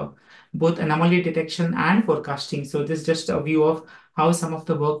Services, both anomaly detection and forecasting. So this is just a view of how some of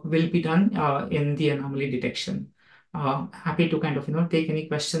the work will be done in the anomaly detection. Happy to kind of take any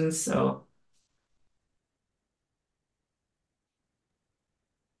questions.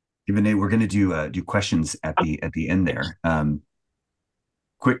 Vinay, we're going to do questions at the end there.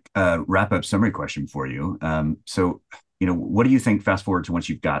 Quick wrap up summary question for you. So, what do you think, fast forward to once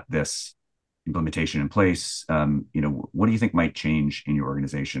you've got this implementation in place, what do you think might change in your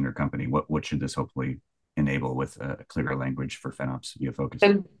organization or company? What should this hopefully enable with a clearer language for FinOps via Focus?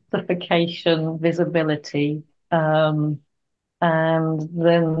 Simplification, visibility, and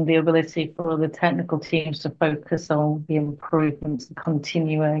then the ability for the technical teams to focus on the improvements, the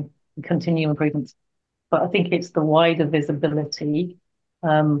continue improvements. But I think it's the wider visibility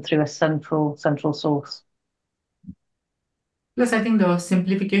through a central source. Plus, I think the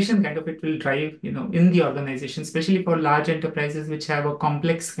simplification kind of it will drive, in the organization, especially for large enterprises which have a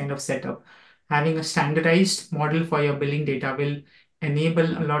complex kind of setup. Having a standardized model for your billing data will enable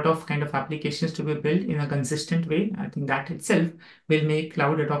a lot of kind of applications to be built in a consistent way. I think that itself will make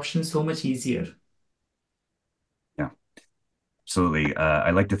cloud adoption so much easier. Yeah, absolutely.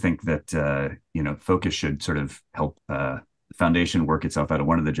 I like to think that, Focus should sort of help the foundation work itself out of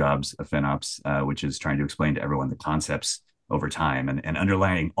one of the jobs of FinOps, which is trying to explain to everyone the concepts over time, and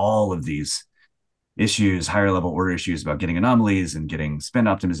underlying all of these issues, higher level order issues about getting anomalies and getting spend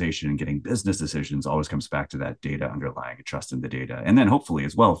optimization and getting business decisions always comes back to that data underlying and trust in the data. And then hopefully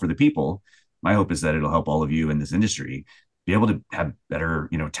as well for the people, my hope is that it'll help all of you in this industry be able to have better,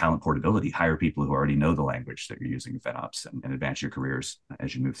 talent portability, hire people who already know the language that you're using in FinOps and advance your careers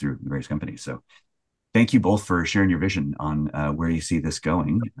as you move through the various companies. So thank you both for sharing your vision on where you see this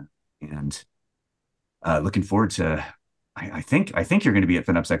going, and looking forward to. I think you're going to be at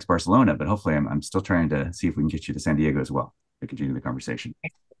FinOps X Barcelona, but hopefully I'm still trying to see if we can get you to San Diego as well to continue the conversation.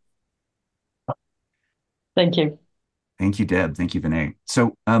 Thank you. Thank you, Deb. Thank you, Vinay.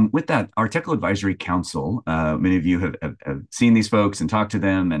 So with that, our Technical Advisory Council, many of you have seen these folks and talked to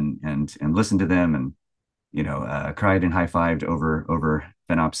them and listened to them and cried and high-fived over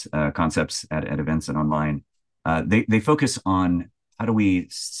FinOps concepts at events and online. They focus on how do we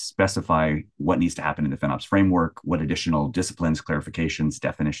specify what needs to happen in the FinOps framework, what additional disciplines, clarifications,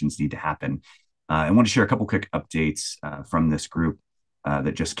 definitions need to happen. I want to share a couple quick updates from this group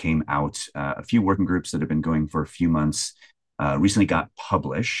that just came out. A few working groups that have been going for a few months recently got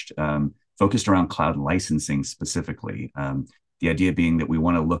published, focused around cloud licensing specifically. The idea being that we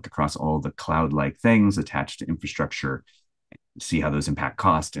want to look across all the cloud-like things attached to infrastructure, see how those impact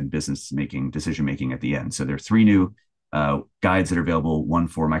cost and business decision-making at the end. So there are 3 new guides that are available, one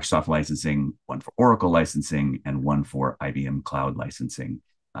for Microsoft licensing, one for Oracle licensing, and one for IBM cloud licensing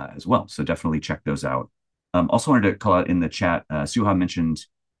as well. So definitely check those out. Also wanted to call out in the chat, Suha mentioned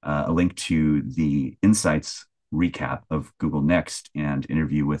a link to the insights recap of Google Next and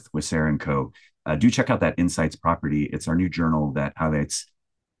interview with Sarah and co. Do check out that Insights property. It's our new journal that highlights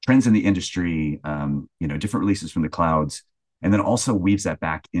trends in the industry, different releases from the clouds, and then also weaves that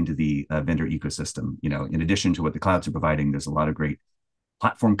back into the vendor ecosystem. In addition to what the clouds are providing, there's a lot of great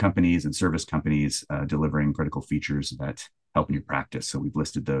platform companies and service companies delivering critical features that help in your practice. So we've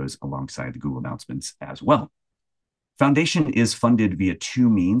listed those alongside the Google announcements as well. Foundation is funded via two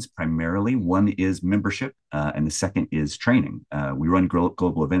means primarily. One is membership, and the second is training. We run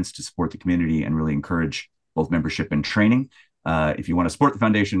global events to support the community and really encourage both membership and training. If you want to support the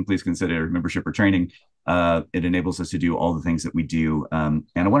foundation, please consider membership or training. It enables us to do all the things that we do. And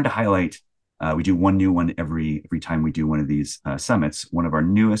I wanted to highlight, we do one new one every time we do one of these summits. One of our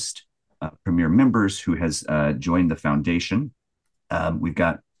newest premier members who has joined the foundation. We've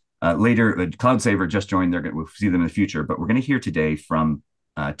got later, CloudSaver just joined. We'll see them in the future, but we're going to hear today from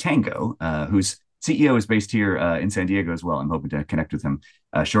Tangoe, whose CEO is based here in San Diego as well. I'm hoping to connect with him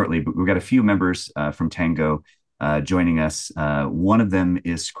shortly, but we've got a few members from Tangoe joining us. One of them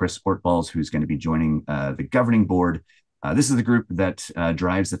is Chris Ortbals, who's going to be joining the governing board. This is the group that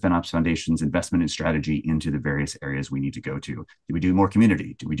drives the FinOps Foundation's investment and strategy into the various areas we need to go to. Do we do more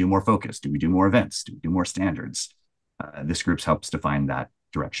community? Do we do more focus? Do we do more events? Do we do more standards? This group helps define that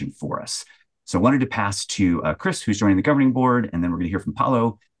direction for us. So I wanted to pass to Chris, who's joining the governing board, and then we're going to hear from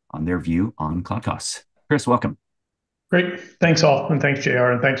Paolo on their view on cloud costs. Chris, welcome. Great. Thanks all. And thanks,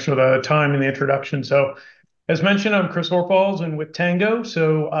 JR. And thanks for the time and the introduction. So as mentioned, I'm Chris Ortbals and with Tangoe.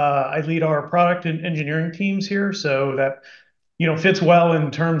 So I lead our product and engineering teams here. So that, fits well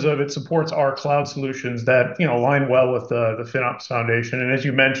in terms of it supports our cloud solutions that, align well with the FinOps Foundation. And as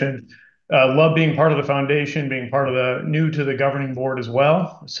you mentioned, love being part of the foundation, being part of the new to the governing board as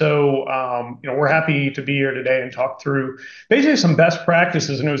well. So, we're happy to be here today and talk through basically some best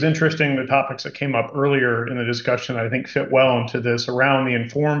practices. And it was interesting, the topics that came up earlier in the discussion, I think fit well into this around the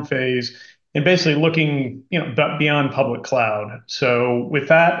inform phase and basically looking, beyond public cloud. So with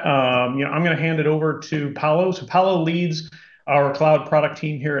that, I'm going to hand it over to Paolo. So Paolo leads our cloud product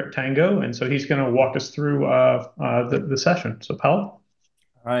team here at Tangoe. And so he's going to walk us through the session. So Paolo.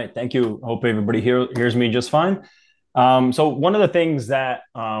 All right, thank you. Hope everybody hears me just fine. So one of the things that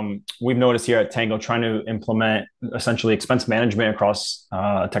we've noticed here at Tangoe, trying to implement essentially expense management across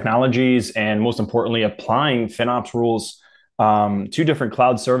technologies, and most importantly, applying FinOps rules to different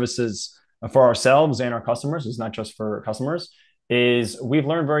cloud services for ourselves and our customers, it's not just for customers, is we've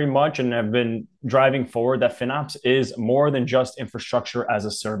learned very much and have been driving forward that FinOps is more than just infrastructure as a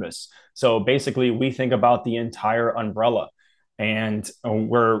service. So basically, we think about the entire umbrella. And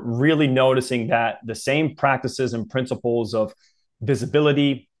we're really noticing that the same practices and principles of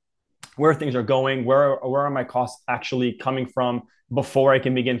visibility, where things are going, where are my costs actually coming from before I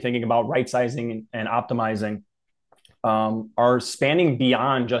can begin thinking about right sizing and optimizing, are spanning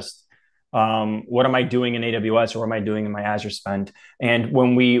beyond just what am I doing in AWS or what am I doing in my Azure spend. And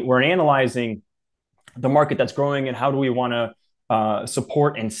when we're analyzing the market that's growing and how do we want to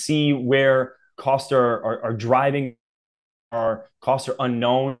support and see where costs are driving, our costs are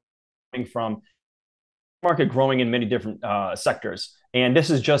unknown from market growing in many different sectors. And this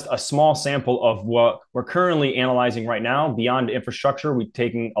is just a small sample of what we're currently analyzing right now. Beyond infrastructure, we're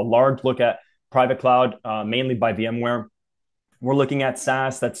taking a large look at private cloud, mainly by VMware. We're looking at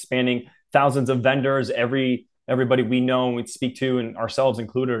SaaS that's spanning thousands of vendors. Everybody we know and we speak to, and ourselves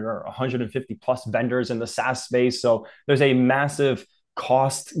included, are 150 plus vendors in the SaaS space. So there's a massive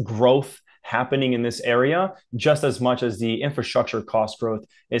cost growth happening in this area, just as much as the infrastructure cost growth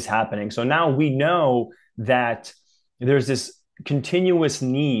is happening. So now we know that there's this continuous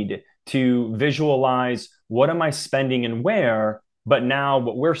need to visualize what am I spending and where, but now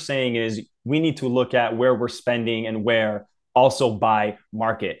what we're saying is we need to look at where we're spending and where also by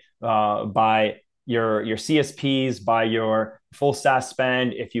market, by your CSPs, by your full SaaS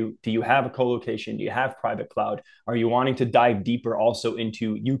spend. Do you have a co-location? Do you have private cloud? Are you wanting to dive deeper also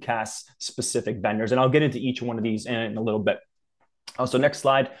into UCaaS specific vendors? And I'll get into each one of these in a little bit. So next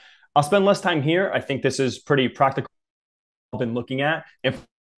slide. I'll spend less time here. I think this is pretty practical. I've been looking at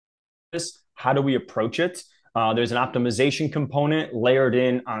how do we approach it? There's an optimization component layered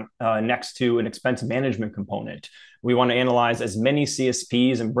in on next to an expense management component. We want to analyze as many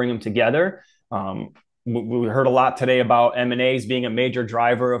CSPs and bring them together. We heard a lot today about M&As being a major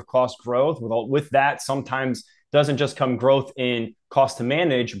driver of cost growth. With that, sometimes doesn't just come growth in cost to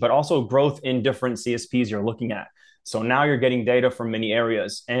manage, but also growth in different CSPs you're looking at. So now you're getting data from many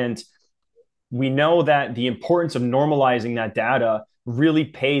areas. And we know that the importance of normalizing that data really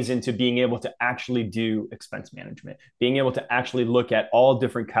pays into being able to actually do expense management, being able to actually look at all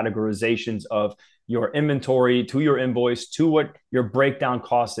different categorizations of your inventory, to your invoice, to what your breakdown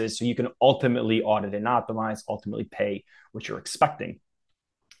cost is, so you can ultimately audit and optimize, ultimately pay what you're expecting.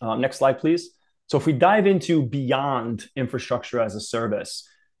 Next slide, please. So if we dive into beyond infrastructure as a service,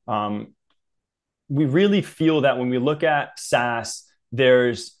 we really feel that when we look at SaaS,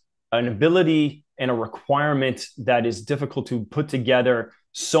 there's an ability and a requirement that is difficult to put together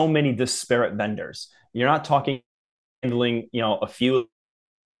so many disparate vendors. You're not talking handling, a few,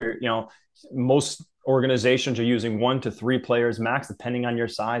 most organizations are using 1 to 3 players max, depending on your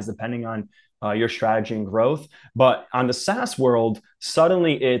size, depending on your strategy and growth. But on the SaaS world,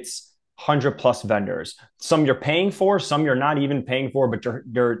 suddenly it's 100+ vendors. Some you're paying for, some you're not even paying for, but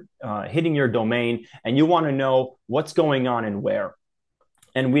you're hitting your domain and you want to know what's going on and where.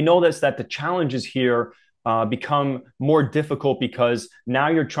 And we know that the challenges here become more difficult because now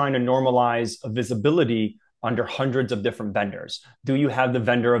you're trying to normalize a visibility under hundreds of different vendors. Do you have the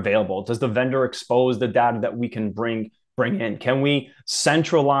vendor available? Does the vendor expose the data that we can bring in? Can we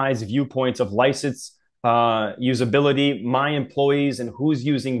centralize viewpoints of license usability, my employees, and who's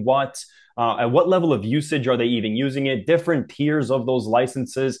using what? At what level of usage are they even using it? Different tiers of those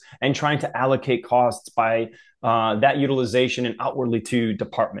licenses, and trying to allocate costs by that utilization and outwardly to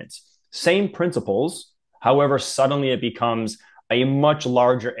departments. Same principles, however, suddenly it becomes a much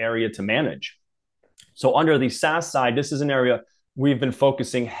larger area to manage. So under the SaaS side, this is an area we've been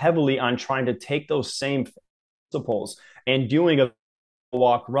focusing heavily on, trying to take those same principles and doing a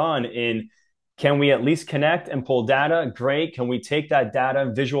walk run in, can we at least connect and pull data? Great. Can we take that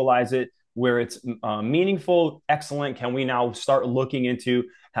data, visualize it where it's meaningful? Excellent. Can we now start looking into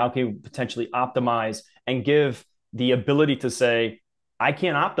how can we potentially optimize and give the ability to say, I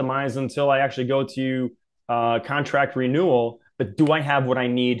can't optimize until I actually go to contract renewal, but do I have what I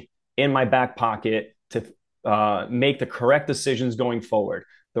need in my back pocket to make the correct decisions going forward,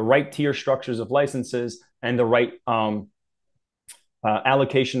 the right tier structures of licenses, and the right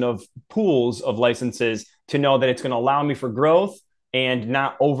allocation of pools of licenses to know that it's going to allow me for growth and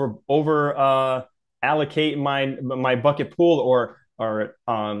not over allocate my bucket pool or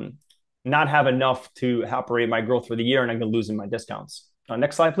not have enough to operate my growth for the year, and I'm going to lose in my discounts.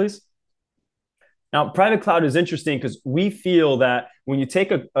 Next slide, please. Now, private cloud is interesting because we feel that when you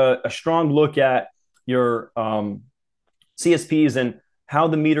take a strong look at your CSPs and how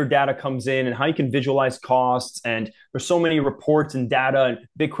the meter data comes in and how you can visualize costs, and there's so many reports and data and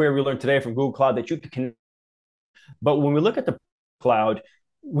BigQuery we learned today from Google Cloud that you can. But when we look at the cloud,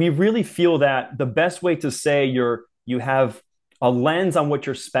 we really feel that the best way to say you have a lens on what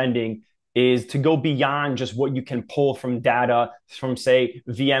you're spending is to go beyond just what you can pull from data from, say,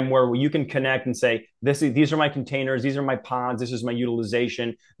 VMware, where you can connect and say, these are my containers, these are my pods, this is my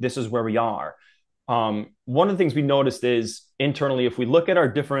utilization, this is where we are. One of the things we noticed is internally, if we look at our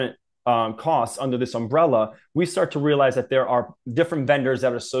different costs under this umbrella, we start to realize that there are different vendors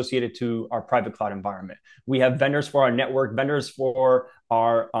that are associated to our private cloud environment. We have vendors for our network, vendors for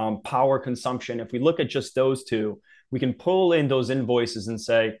our power consumption. If we look at just those two, we can pull in those invoices and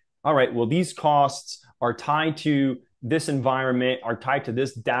say, all right, well, these costs are tied to this environment, are tied to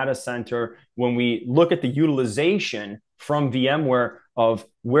this data center. When we look at the utilization from VMware of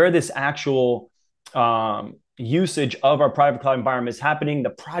where this actual usage of our private cloud environment is happening, the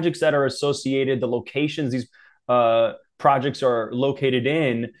projects that are associated, the locations these projects are located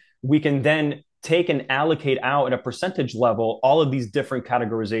in, we can then take and allocate out at a percentage level all of these different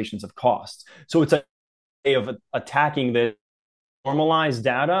categorizations of costs. So it's a way of attacking the normalized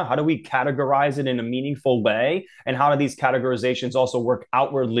data. How do we categorize it in a meaningful way? And how do these categorizations also work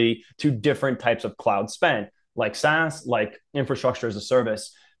outwardly to different types of cloud spend, like SaaS, like infrastructure as a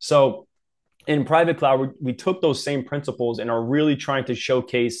service? So in private cloud, we took those same principles and are really trying to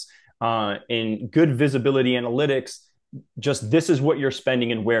showcase in good visibility analytics, just this is what you're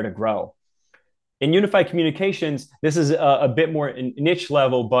spending and where to grow. In unified communications, this is a bit more niche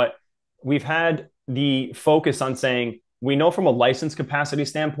level, but we've had the focus on saying, we know from a license capacity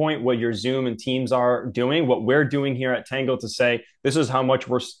standpoint what your Zoom and Teams are doing, what we're doing here at Tangoe to say, this is how much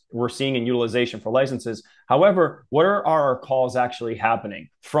we're seeing in utilization for licenses. However, what are our calls actually happening?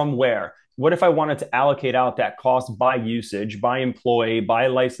 From where? What if I wanted to allocate out that cost by usage, by employee, by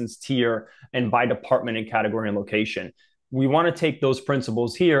license tier, and by department and category and location? We want to take those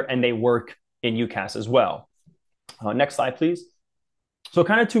principles here, and they work in UCaaS as well. Next slide, please. So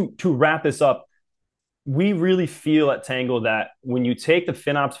kind of to wrap this up, we really feel at Tangoe that when you take the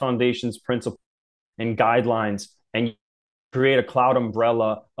FinOps Foundation's principles and guidelines and you create a cloud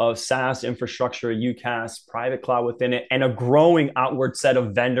umbrella of SaaS infrastructure, UCaaS, private cloud within it, and a growing outward set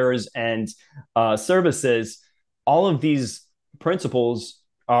of vendors and services, all of these principles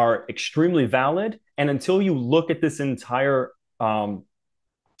are extremely valid. And until you look at this entire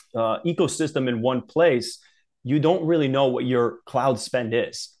ecosystem in one place, you don't really know what your cloud spend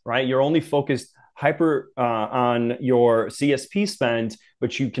is, right? You're only focused hyper on your CSP spend,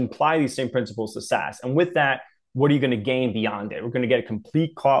 but you can apply these same principles to SaaS. And with that, what are you going to gain beyond it? We're going to get a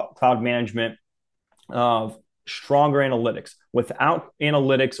complete cloud management of stronger analytics. Without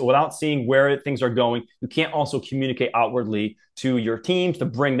analytics, without seeing where things are going, you can't also communicate outwardly to your teams to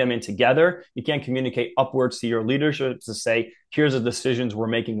bring them in together. You can't communicate upwards to your leadership to say, here's the decisions we're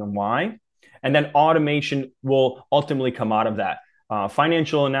making and why. And then automation will ultimately come out of that.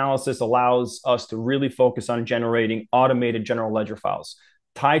 Financial analysis allows us to really focus on generating automated general ledger files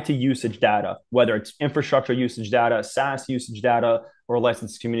tied to usage data, whether it's infrastructure usage data, SaaS usage data, or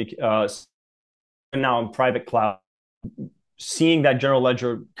licensed now in private cloud. Seeing that general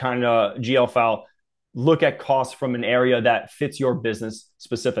ledger kind of GL file, look at costs from an area that fits your business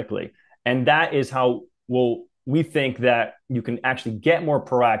specifically. And that is how we think that you can actually get more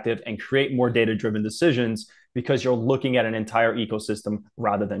proactive and create more data-driven decisions because you're looking at an entire ecosystem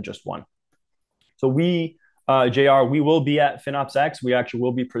rather than just one. So JR, we will be at FinOps X. We actually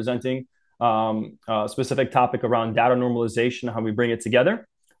will be presenting a specific topic around data normalization, how we bring it together.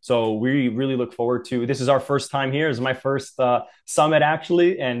 So we really look forward to, this is our first time here. This is my first summit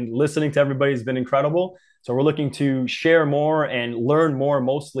actually, and listening to everybody has been incredible. So we're looking to share more and learn more,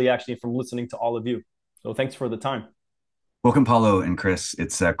 mostly actually from listening to all of you. So thanks for the time. Welcome, Paolo and Chris.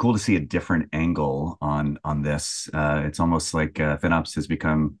 It's cool to see a different angle on this. It's almost like FinOps has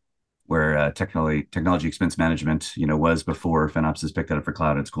become where technology expense management, was before FinOps has picked that up for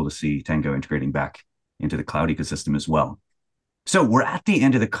cloud. It's cool to see Tangoe integrating back into the cloud ecosystem as well. So we're at the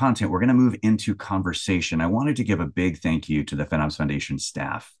end of the content. We're going to move into conversation. I wanted to give a big thank you to the FinOps Foundation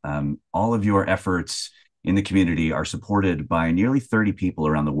staff. All of your efforts in the community are supported by nearly 30 people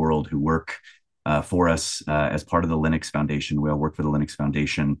around the world who work for us as part of the Linux Foundation. We all work for the Linux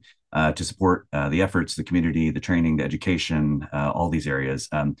Foundation to support the efforts, the community, the training, the education, all these areas.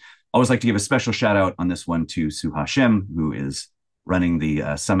 I always like to give a special shout out on this one to Suhashim, who is running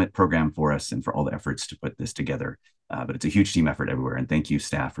the summit program for us and for all the efforts to put this together. But it's a huge team effort everywhere. And thank you,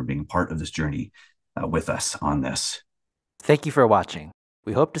 staff, for being part of this journey with us on this. Thank you for watching.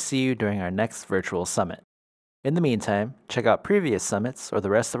 We hope to see you during our next virtual summit. In the meantime, check out previous summits or the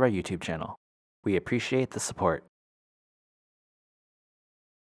rest of our YouTube channel. We appreciate the support.